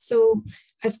 Yeah, so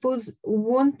I suppose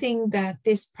one thing that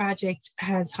this project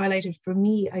has highlighted for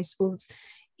me, I suppose,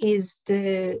 is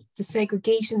the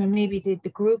segregation and maybe the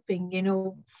grouping, you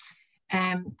know.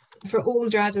 for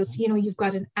older adults, you know, you've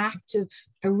got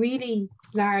a really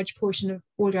large portion of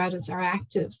older adults are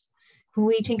active. When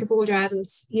we think of older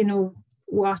adults, you know,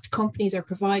 what companies are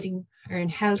providing are in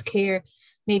healthcare,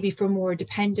 maybe for more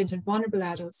dependent and vulnerable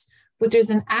adults, but there's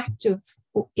an active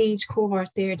age cohort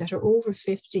there that are over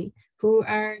 50 who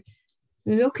are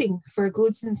looking for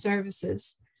goods and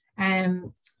services.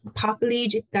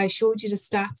 Population, I showed you the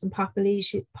stats on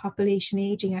population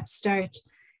aging at the start.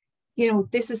 You know,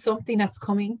 this is something that's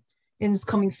coming, and it's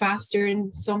coming faster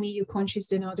in some EU countries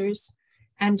than others.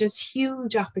 And there's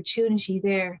huge opportunity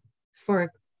there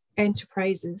for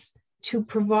enterprises to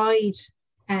provide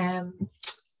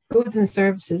goods and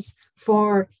services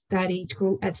for that age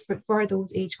group, for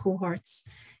those age cohorts.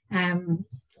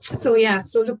 So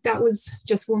look, that was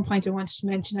just one point I wanted to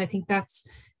mention. I think that's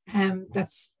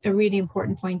a really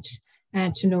important point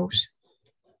to note.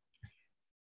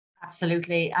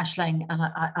 Absolutely, Aisling. And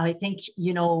I think,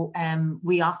 you know,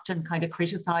 we often kind of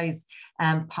criticize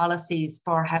policies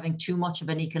for having too much of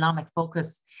an economic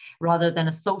focus rather than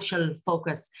a social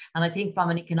focus. And I think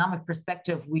from an economic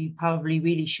perspective, we probably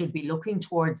really should be looking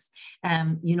towards,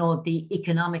 you know, the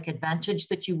economic advantage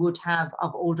that you would have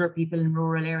of older people in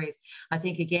rural areas. I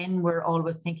think, again, we're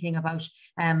always thinking about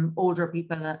older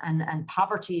people and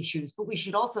poverty issues, but we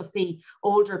should also see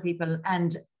older people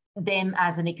and them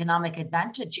as an economic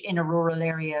advantage in a rural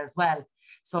area as well.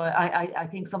 So I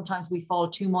think sometimes we fall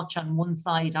too much on one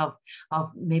side of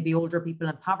maybe older people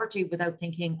in poverty without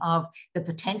thinking of the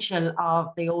potential of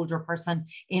the older person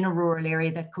in a rural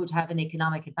area that could have an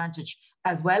economic advantage,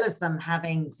 as well as them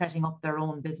setting up their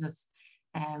own business.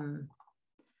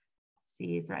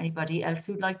 See, is there anybody else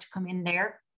who'd like to come in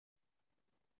there?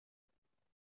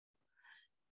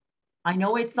 I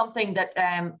know it's something that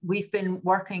we've been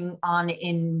working on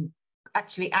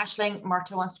actually, Aisling,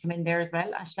 Marta wants to come in there as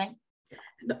well. Aisling?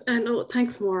 No,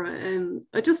 thanks, Maura.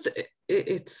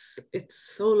 It's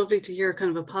so lovely to hear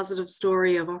kind of a positive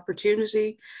story of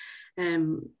opportunity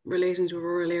relating to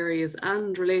rural areas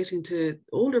and relating to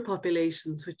older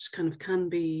populations, which kind of can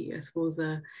be, I suppose,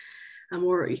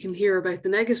 more, you can hear about the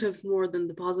negatives more than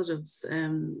the positives.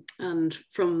 And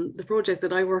from the project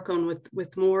that I work on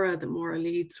with Maura, that Maura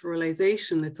leads,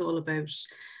 Ruralisation, it's all about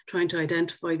trying to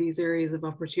identify these areas of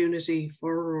opportunity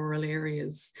for rural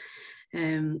areas.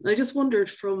 I just wondered,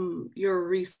 from your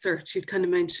research, you'd kind of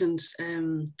mentioned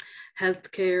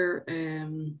healthcare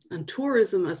and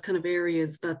tourism as kind of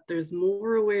areas that there's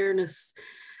more awareness.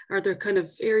 Are there kind of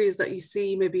areas that you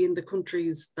see maybe in the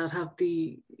countries that have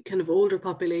the kind of older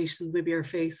populations maybe are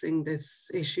facing this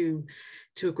issue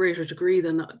to a greater degree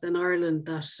than Ireland,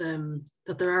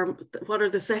 that there are, what are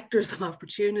the sectors of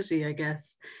opportunity, I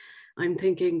guess? I'm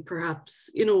thinking perhaps,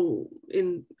 you know,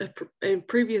 in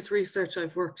previous research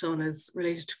I've worked on is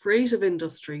related to creative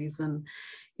industries, and,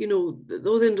 you know,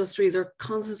 those industries are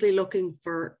constantly looking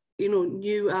for, you know,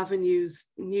 new avenues,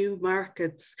 new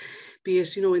markets, be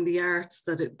it, you know, in the arts,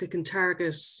 that they can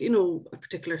target, you know, a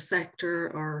particular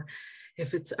sector, or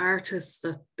if it's artists,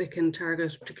 that they can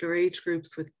target particular age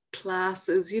groups with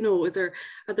classes. You know,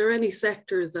 are there any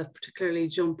sectors that particularly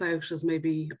jump out as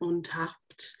maybe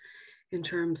untapped in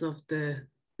terms of the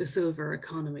silver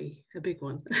economy? A big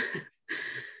one.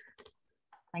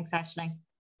 Thanks, Aisling.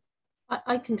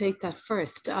 I can take that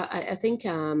first. I think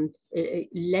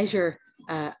leisure,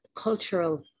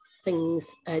 cultural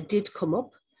things did come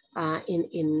up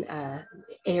in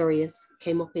areas,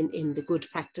 came up in the good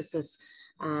practices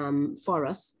for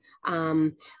us.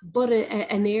 But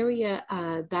an area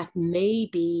that may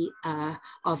be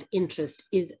of interest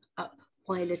is,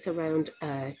 while it's around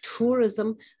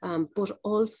tourism, but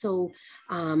also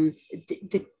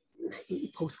the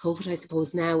post-COVID, I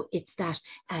suppose now, it's that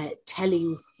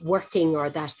teleworking, or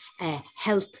that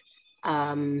health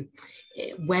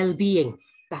well-being,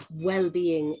 that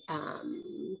well-being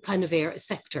kind of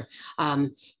sector.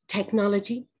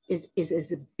 Technology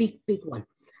is a big one.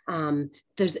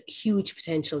 There's huge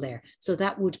potential there. So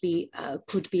that would be,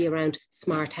 could be around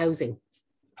smart housing,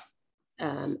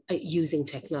 using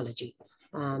technology.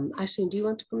 Aisling, do you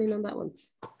want to come in on that one?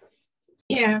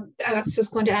 Yeah, I was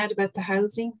just going to add about the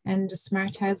housing and the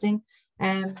smart housing.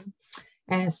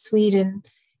 Sweden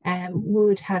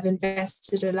would have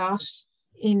invested a lot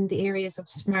in the areas of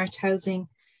smart housing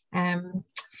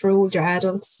for older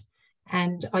adults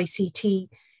and ICT.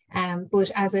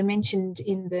 But as I mentioned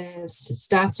in the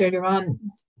stats earlier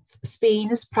on,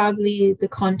 Spain is probably the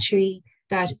country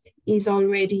that is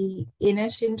already in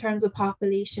it in terms of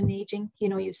population aging. You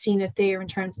know, you've seen it there in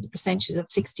terms of the percentage of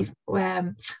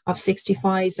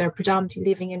 65s are predominantly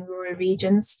living in rural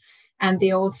regions, and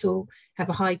they also have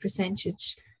a high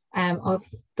percentage of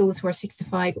those who are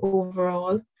 65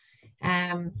 overall.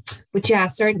 But yeah,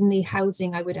 certainly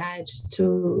housing, I would add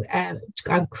to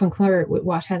concur with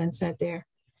what Helen said there.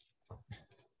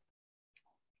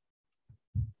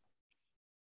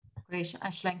 Great,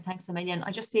 Aisling, thanks a million.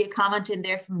 I just see a comment in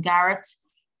there from Gareth.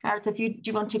 Gareth, do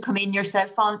you want to come in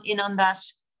yourself on that?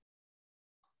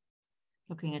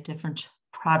 Looking at different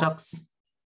products.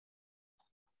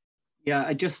 Yeah,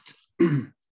 I just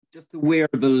the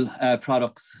wearable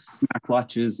products,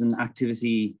 smartwatches and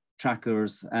activity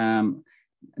trackers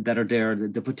that are there,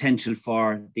 the potential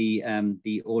for the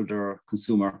older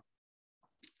consumer.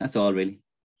 That's all really.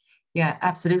 Yeah,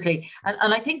 absolutely.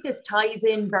 And I think this ties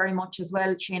in very much as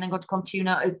well. Shane, I'm going to come to you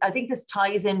now. I think this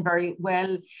ties in very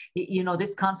well. You know,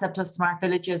 this concept of smart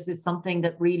villages is something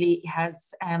that really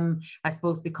has, I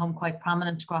suppose, become quite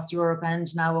prominent across Europe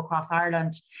and now across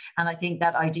Ireland. And I think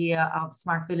that idea of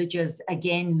smart villages,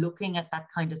 again, looking at that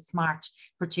kind of smart,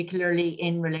 particularly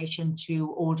in relation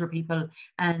to older people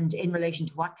and in relation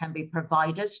to what can be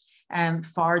provided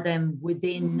for them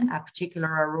within a particular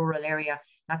or rural area.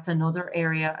 That's another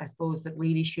area, I suppose, that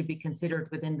really should be considered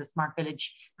within the smart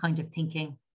village kind of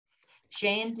thinking.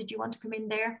 Shane, did you want to come in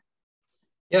there?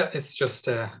 Yeah, it's just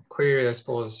a query, I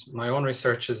suppose. My own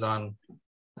research is on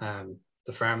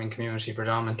the farming community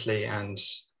predominantly, and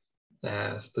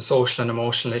the social and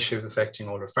emotional issues affecting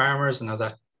older farmers and how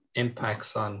that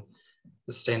impacts on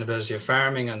the sustainability of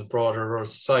farming and the broader rural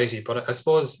society. But I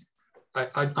suppose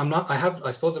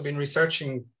I've been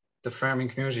researching the farming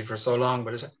community for so long,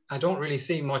 but I don't really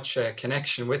see much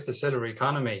connection with the silver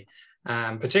economy,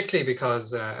 particularly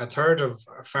because a third of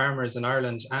farmers in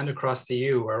Ireland and across the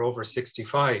EU are over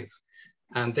 65,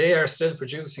 and they are still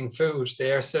producing food.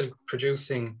 They are still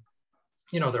producing,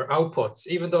 you know, their outputs,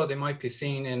 even though they might be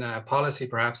seen in policy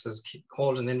perhaps as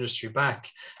holding the industry back,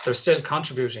 they're still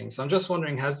contributing. So I'm just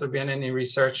wondering, has there been any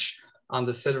research on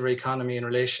the silver economy in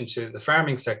relation to the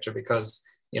farming sector? Because,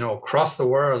 you know, across the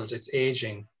world it's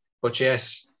aging, but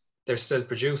yet they're still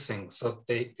producing, so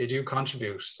they do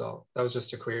contribute. So that was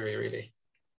just a query, really.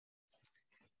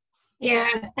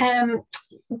 Yeah,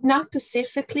 not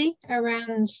specifically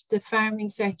around the farming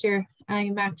sector.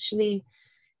 I'm actually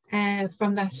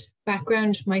from that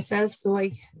background myself, so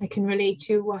I can relate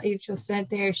to what you've just said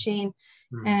there, Shane,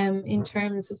 in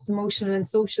terms of the emotional and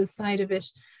social side of it.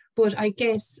 But I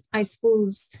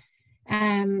suppose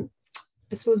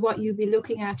what you'd be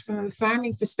looking at from a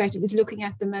farming perspective is looking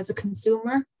at them as a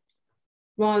consumer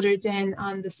rather than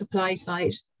on the supply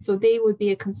side. So they would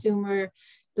be a consumer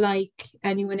like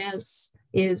anyone else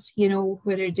is, you know,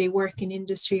 whether they work in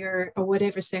industry or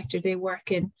whatever sector they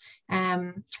work in.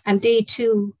 And they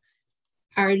too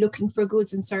are looking for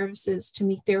goods and services to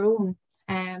meet their own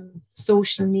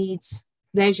social needs,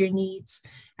 leisure needs,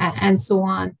 and so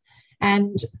on.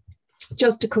 And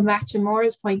just to come back to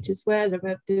Maura's point as well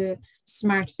about the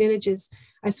smart villages,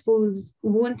 I suppose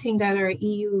one thing that our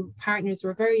EU partners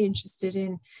were very interested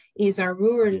in is our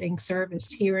rural link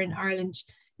service here in Ireland,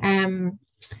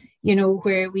 you know,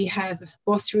 where we have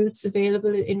bus routes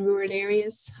available in rural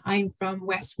areas. I'm from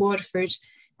West Waterford,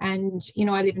 and, you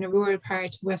know, I live in a rural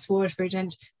part of West Waterford,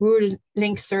 and rural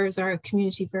link serves our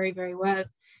community very, very well.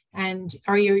 And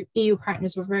our EU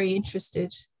partners were very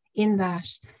interested in that,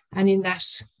 and in that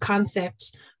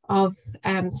concept of,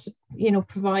 you know,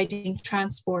 providing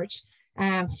transport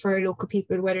for local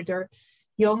people, whether they're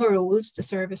young or old, the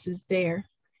service is there.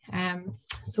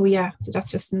 So yeah, so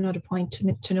that's just another point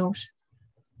to note.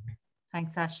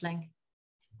 Thanks, Aisling.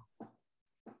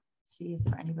 See, is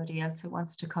there anybody else who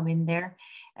wants to come in there?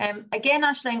 Again,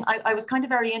 Aisling, I was kind of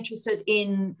very interested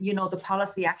in, you know, the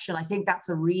policy action. I think that's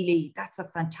a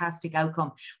fantastic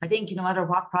outcome. I think no matter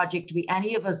what project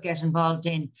any of us get involved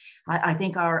in, I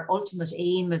think our ultimate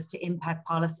aim is to impact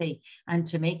policy and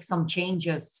to make some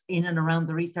changes in and around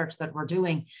the research that we're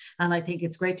doing. And I think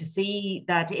it's great to see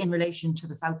that in relation to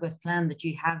the Southwest Plan that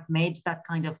you have made that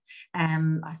kind of,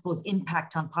 I suppose,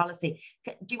 impact on policy.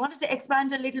 Do you want to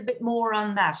expand a little bit more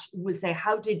on that? We'll say,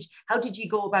 how did you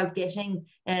go about getting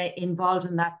involved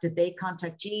in that? Did they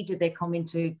contact you? Did they come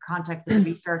into contact with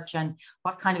the research? And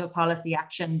what kind of a policy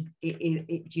action do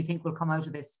you think will come out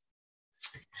of this?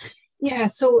 Yeah,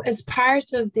 so as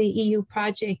part of the EU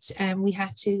project, we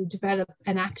had to develop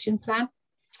an action plan.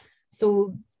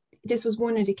 So this was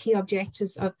one of the key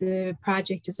objectives of the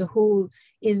project as a whole,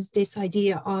 is this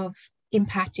idea of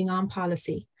impacting on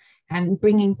policy and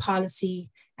bringing policy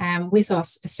with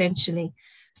us, essentially.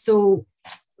 So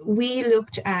we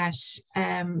looked at,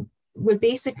 well,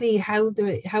 basically how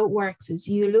it works is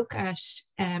you look at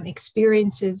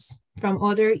experiences from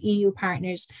other EU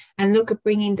partners and look at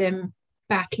bringing them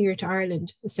back here to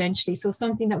Ireland, essentially. So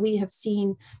something that we have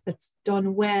seen that's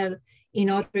done well in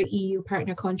other EU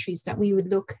partner countries that we would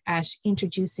look at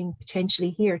introducing potentially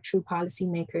here through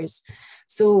policymakers.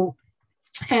 So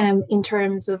in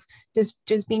terms of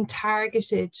there's been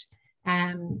targeted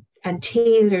and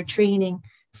tailored training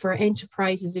for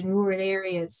enterprises in rural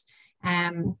areas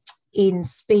in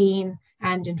Spain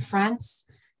and in France.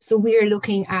 So we're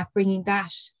looking at bringing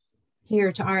that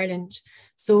here to Ireland.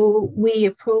 So we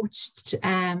approached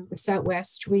the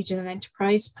Southwest Regional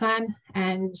Enterprise Plan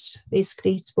and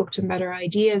basically spoke to them about our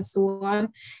idea and so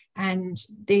on. And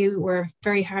they were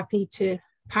very happy to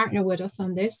partner with us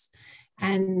on this.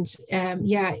 And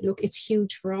yeah, look, it's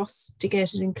huge for us to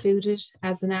get it included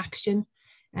as an action.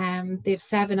 They have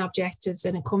 7 objectives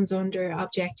and it comes under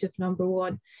objective number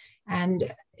 1. And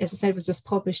as I said, it was just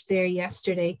published there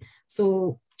yesterday.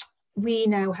 So we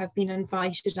now have been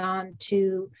invited on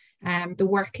to the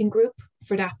working group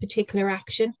for that particular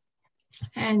action.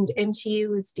 And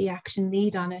MTU is the action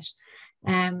lead on it.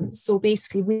 So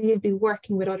basically we'll be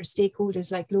working with other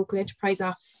stakeholders like Local Enterprise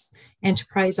Office,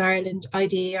 Enterprise Ireland,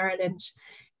 IDA Ireland,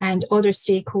 and other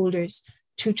stakeholders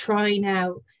to try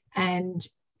now and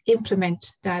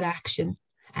implement that action.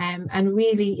 And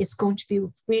really it's going to be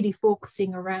really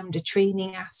focusing around the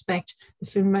training aspect, the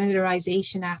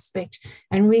familiarization aspect,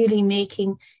 and really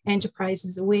making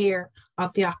enterprises aware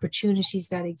of the opportunities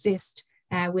that exist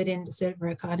within the silver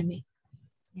economy.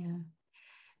 Yeah.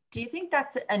 Do you think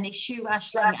that's an issue,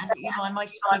 Aisling? And I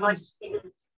might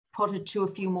put it to a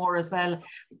few more as well.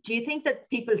 Do you think that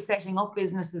people setting up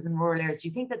businesses in rural areas, do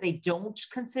you think that they don't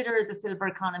consider the silver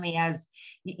economy as,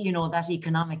 that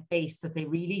economic base that they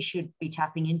really should be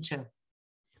tapping into?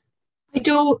 I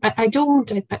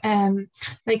don't. And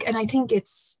I think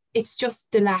it's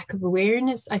just the lack of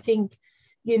awareness. I think,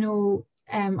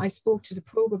 I spoke to the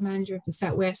program manager of the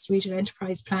Southwest Regional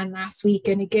Enterprise Plan last week,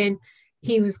 and again,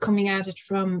 he was coming at it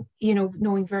from,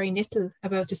 knowing very little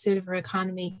about the silver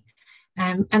economy.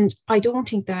 And I don't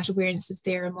think that awareness is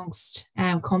there amongst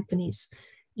companies.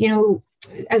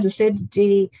 As I said,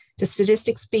 the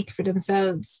statistics speak for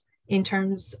themselves in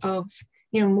terms of,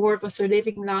 more of us are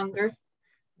living longer.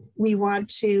 We want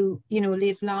to,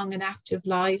 live long and active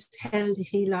lives,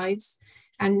 healthy lives.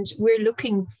 And we're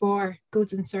looking for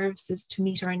goods and services to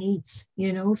meet our needs,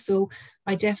 So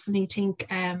I definitely think,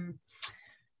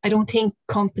 I don't think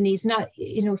companies,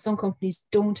 some companies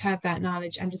don't have that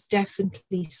knowledge, and there's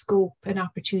definitely scope and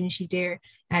opportunity there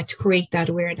to create that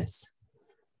awareness.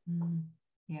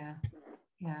 Yeah.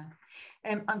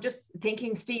 I'm just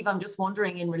thinking, Steve, I'm just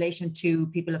wondering in relation to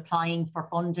people applying for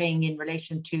funding, in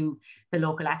relation to the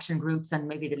local action groups and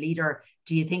maybe the leader,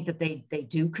 do you think that they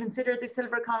do consider the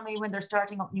silver economy when they're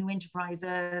starting up new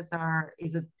enterprises, or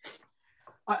is it?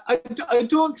 I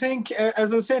don't think,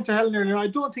 as I was saying to Helen earlier, I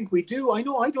don't think we do. I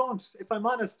know I don't. If I'm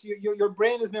honest, your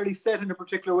brain is nearly set in a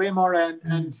particular way, Maura,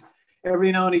 and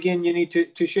every now and again you need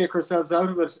to shake ourselves out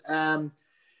of it.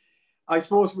 I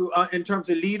suppose in terms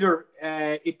of leader,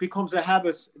 it becomes a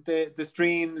habit. The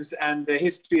streams and the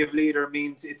history of leader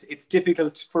means it's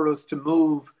difficult for us to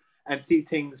move and see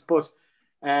things. But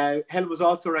Helen was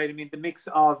also right. I mean, the mix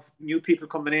of new people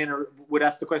coming in would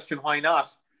ask the question, why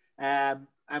not?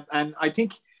 And I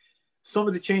think some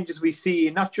of the changes we see,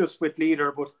 not just with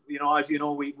leader, but as you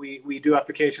know, we do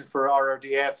applications for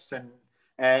RRDFs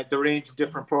and the range of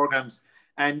different programs,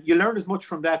 and you learn as much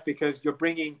from that because you're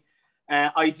bringing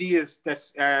ideas that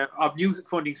of new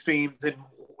funding streams, and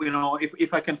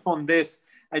if I can fund this.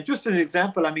 Just an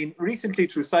example, I mean, recently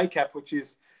through SICAP, which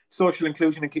is Social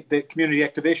Inclusion and the Community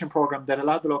Activation Program that a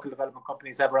lot of the local development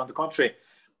companies have around the country,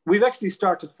 we've actually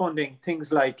started funding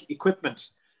things like equipment.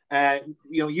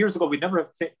 Years ago, we'd never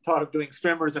have thought of doing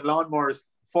strimmers and lawnmowers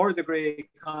for the grey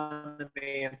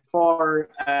economy and for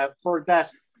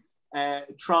that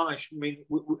tranche. I mean,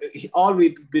 all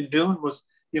we've been doing was,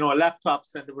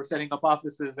 laptops, and we're setting up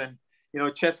offices and,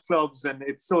 chess clubs, and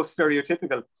it's so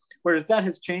stereotypical. Whereas that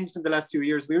has changed in the last 2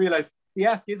 years. We realized the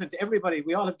ask isn't everybody.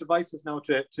 We all have devices now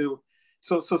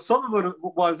so some of it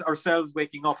was ourselves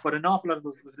waking up, but an awful lot of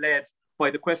it was led by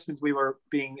the questions we were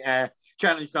being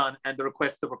challenged on and the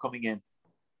requests that were coming in.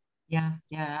 Yeah,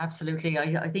 absolutely.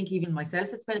 I think even myself,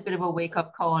 it's been a bit of a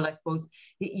wake-up call, I suppose.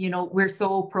 We're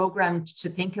so programmed to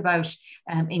think about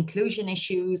inclusion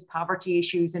issues, poverty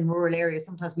issues in rural areas.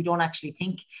 Sometimes we don't actually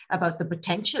think about the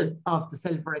potential of the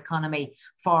silver economy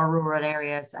for rural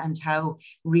areas, and how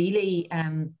really,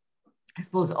 I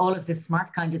suppose, all of this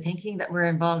smart kind of thinking that we're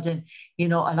involved in, a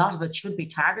lot of it should be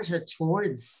targeted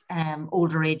towards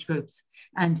older age groups.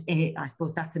 And I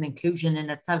suppose that's an inclusion in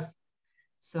itself.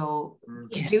 So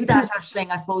to do that,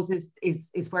 Aisling, I suppose,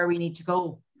 is where we need to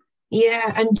go.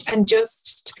 Yeah, and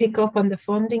just to pick up on the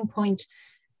funding point,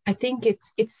 I think it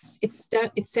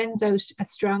sends out a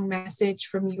strong message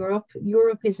from Europe.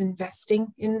 Europe is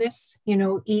investing in this. You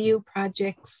know, EU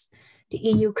projects, the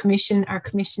EU Commission are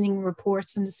commissioning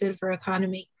reports on the silver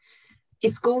economy.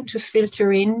 It's going to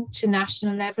filter in to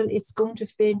national level. It's going to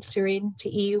filter into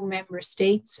EU member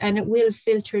states, and it will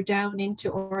filter down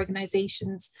into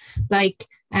organizations like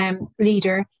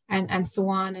LEADER and so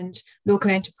on, and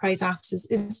local enterprise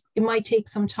offices. It might take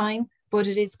some time, but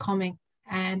it is coming.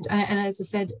 And as I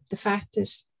said, the fact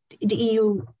that the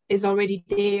EU is already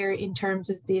there in terms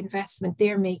of the investment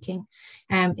they're making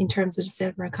in terms of the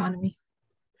silver economy.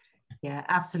 Yeah,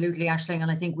 absolutely, Aisling. And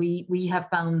I think we have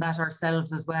found that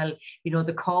ourselves as well. You know,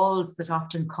 the calls that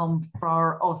often come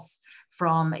for us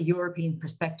from a European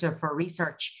perspective for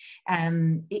research,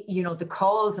 you know, the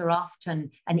calls are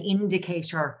often an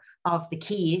indicator of the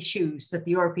key issues that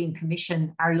the European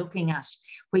Commission are looking at,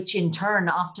 which in turn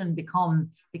often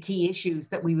become the key issues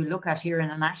that we will look at here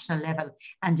in a national level.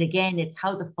 And again, it's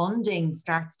how the funding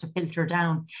starts to filter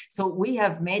down. So we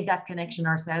have made that connection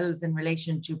ourselves in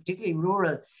relation to particularly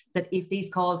rural, that if these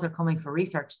calls are coming for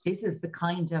research, this is the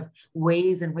kind of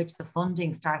ways in which the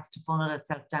funding starts to funnel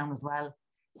itself down as well.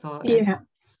 So yeah.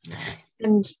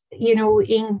 And, you know,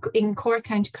 in Cork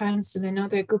County Council,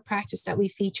 another good practice that we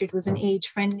featured was an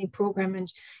age-friendly programme.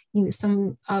 And, you know,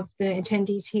 some of the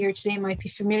attendees here today might be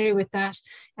familiar with that.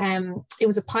 It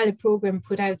was a pilot programme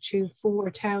put out through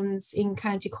 4 towns in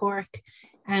County Cork,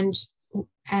 and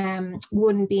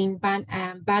one being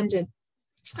Bandon.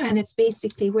 And it's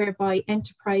basically whereby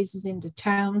enterprises in the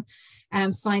town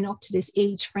sign up to this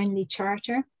age-friendly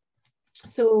charter.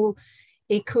 So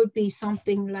it could be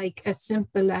something like as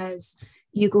simple as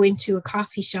you go into a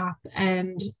coffee shop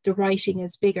and the writing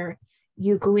is bigger.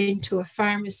 You go into a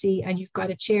pharmacy and you've got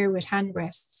a chair with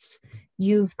handrests.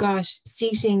 You've got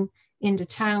seating in the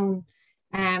town,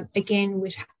 again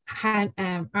with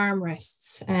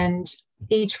armrests and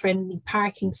age-friendly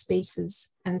parking spaces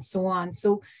and so on.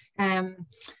 So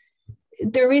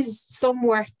there is some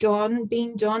work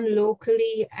being done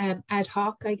locally, ad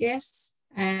hoc, I guess,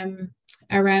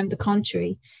 around the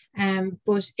country.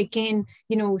 But again,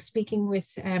 you know, speaking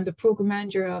with the program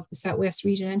manager of the Southwest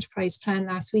Region Enterprise Plan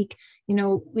last week, you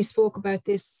know, we spoke about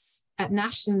this at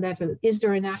national level. Is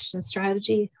there a national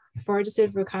strategy for the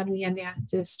silver economy? And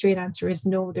the straight answer is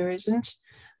no, there isn't.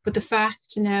 But the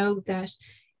fact now that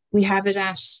we have it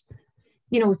at,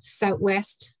 you know,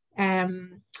 Southwest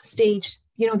stage,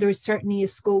 you know, there is certainly a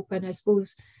scope, and I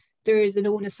suppose there is an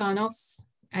onus on us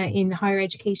in higher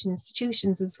education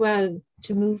institutions as well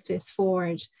to move this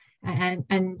forward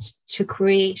and to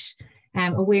create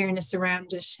awareness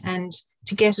around it and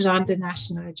to get it on the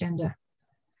national agenda.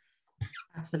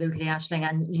 Absolutely, Aisling.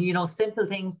 And, you know, simple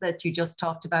things that you just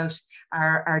talked about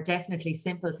are definitely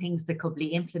simple things that could be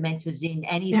implemented in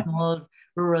any small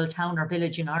rural town or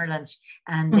village in Ireland.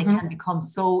 And they can become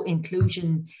so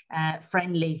inclusion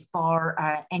friendly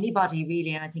for anybody,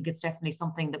 really. And I think it's definitely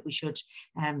something that we should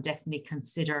definitely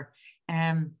consider.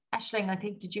 Aisling, I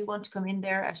think, did you want to come in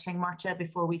there, Aisling Marta,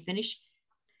 before we finish?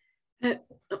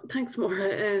 Thanks,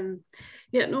 Maura.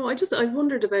 Yeah, no, I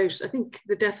wondered about, I think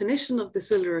the definition of the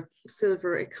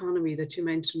silver economy that you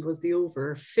mentioned was the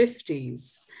over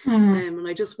 50s. And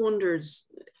I just wondered, is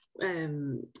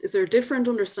there different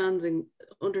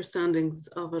understandings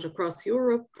of it across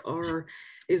Europe, or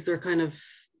is there kind of,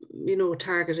 you know,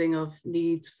 targeting of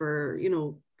needs for, you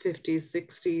know, 50s,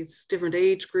 60s, different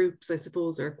age groups, I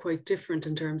suppose, are quite different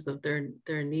in terms of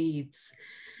their needs.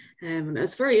 And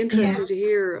it's very interesting to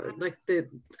hear, like, the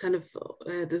kind of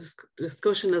this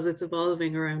discussion as it's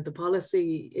evolving around the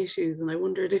policy issues. And I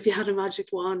wondered, if you had a magic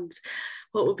wand,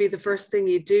 what would be the first thing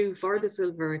you'd do for the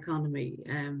silver economy?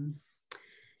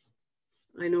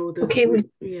 I know this. Okay.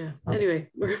 Anyway,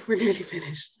 we're nearly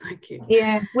finished. Thank you.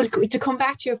 Yeah. Well, to come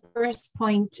back to your first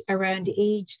point around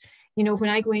age, you know, when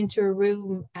I go into a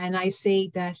room and I say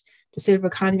that the silver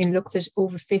economy looks at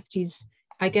over 50s,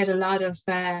 I get a lot of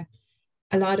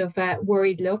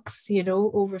worried looks. You know,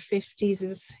 over 50s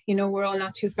is, you know, we're all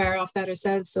not too far off that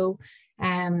ourselves. So,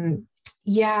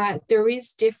 yeah, there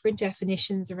is different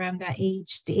definitions around that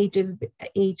age, the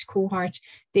age cohort.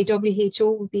 The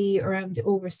WHO would be around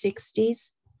over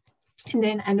 60s. And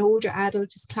then an older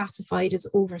adult is classified as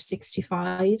over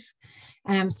 65.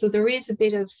 So there is a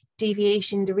bit of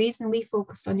deviation. The reason we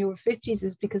focused on over 50s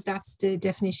is because that's the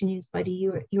definition used by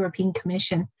the European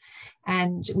Commission.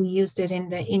 And we used it in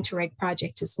the Interreg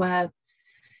project as well.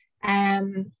 A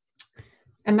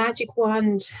magic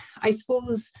wand, I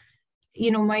suppose,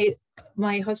 you know,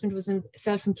 my husband was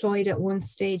self-employed at one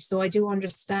stage, so I do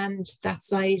understand that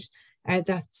side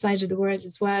of the world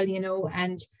as well, you know,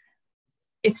 and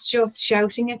it's just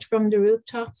shouting it from the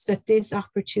rooftops that this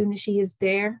opportunity is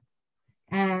there,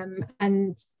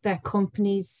 and that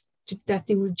companies, that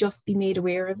they will just be made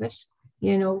aware of it,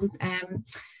 you know.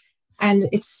 And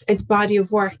it's a body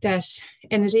of work that,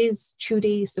 and it is through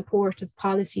the support of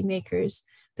policymakers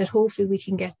that hopefully we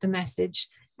can get the message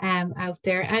out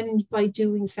there. And by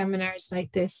doing seminars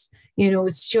like this, you know,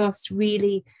 it's just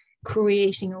really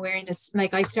creating awareness.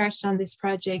 Like, I started on this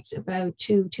project about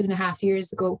two and a half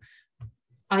years ago.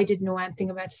 I didn't know anything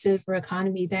about the silver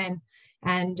economy then.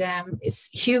 And it's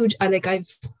huge. I'm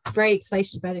very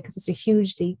excited about it because it's a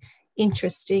hugely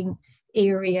interesting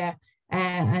area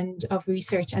and of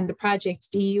research. And the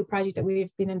EU project that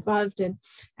we've been involved in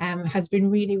has been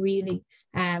really, really,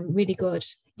 really good,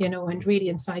 you know, and really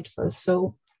insightful.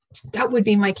 So that would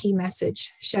be my key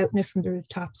message, shouting it from the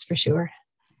rooftops for sure.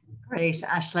 Great,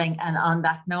 Aisling. And on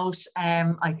that note,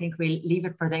 I think we'll leave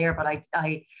it for there, but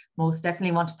I most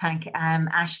definitely want to thank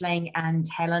Aisling and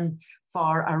Helen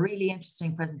for a really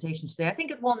interesting presentation today. I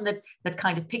think it's one that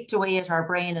kind of picked away at our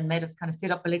brain and made us kind of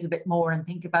sit up a little bit more and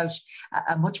think about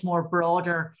a much more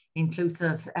broader,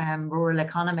 inclusive rural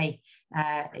economy,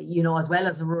 you know, as well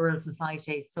as a rural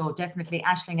society. So definitely,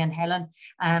 Aisling and Helen,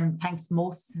 thanks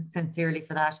most sincerely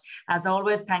for that. As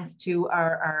always, thanks to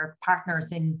our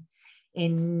partners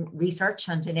in research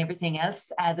and in everything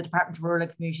else, the Department of Rural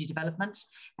and Community Development.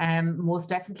 Most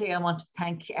definitely, I want to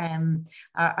thank,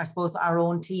 I suppose, our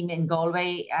own team in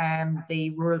Galway,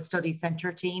 the Rural Studies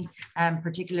Centre team,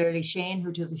 particularly Shane,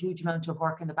 who does a huge amount of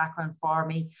work in the background for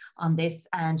me on this,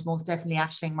 and most definitely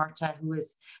Aisling Murta, who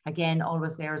is, again,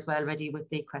 always there as well, ready with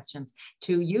the questions.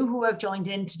 To you who have joined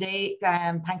in today,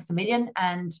 thanks a million,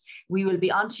 and we will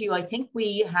be on to you. I think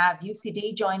we have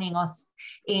UCD joining us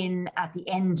at the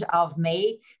end of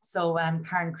May. So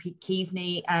Karen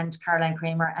Keaveney and Caroline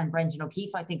Kramer and Brendan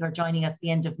O'Keefe, I think, are joining us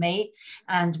the end of May.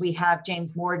 And we have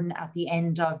James Morden at the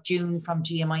end of June from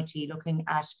GMIT, looking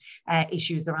at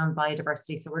issues around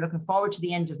biodiversity. So we're looking forward to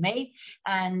the end of May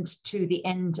and to the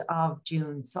end of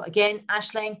June. So again,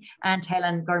 Aisling and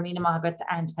Helen, Gormina Mahagat,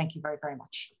 and thank you very, very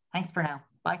much. Thanks for now.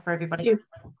 Bye for everybody.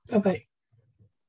 Bye-bye.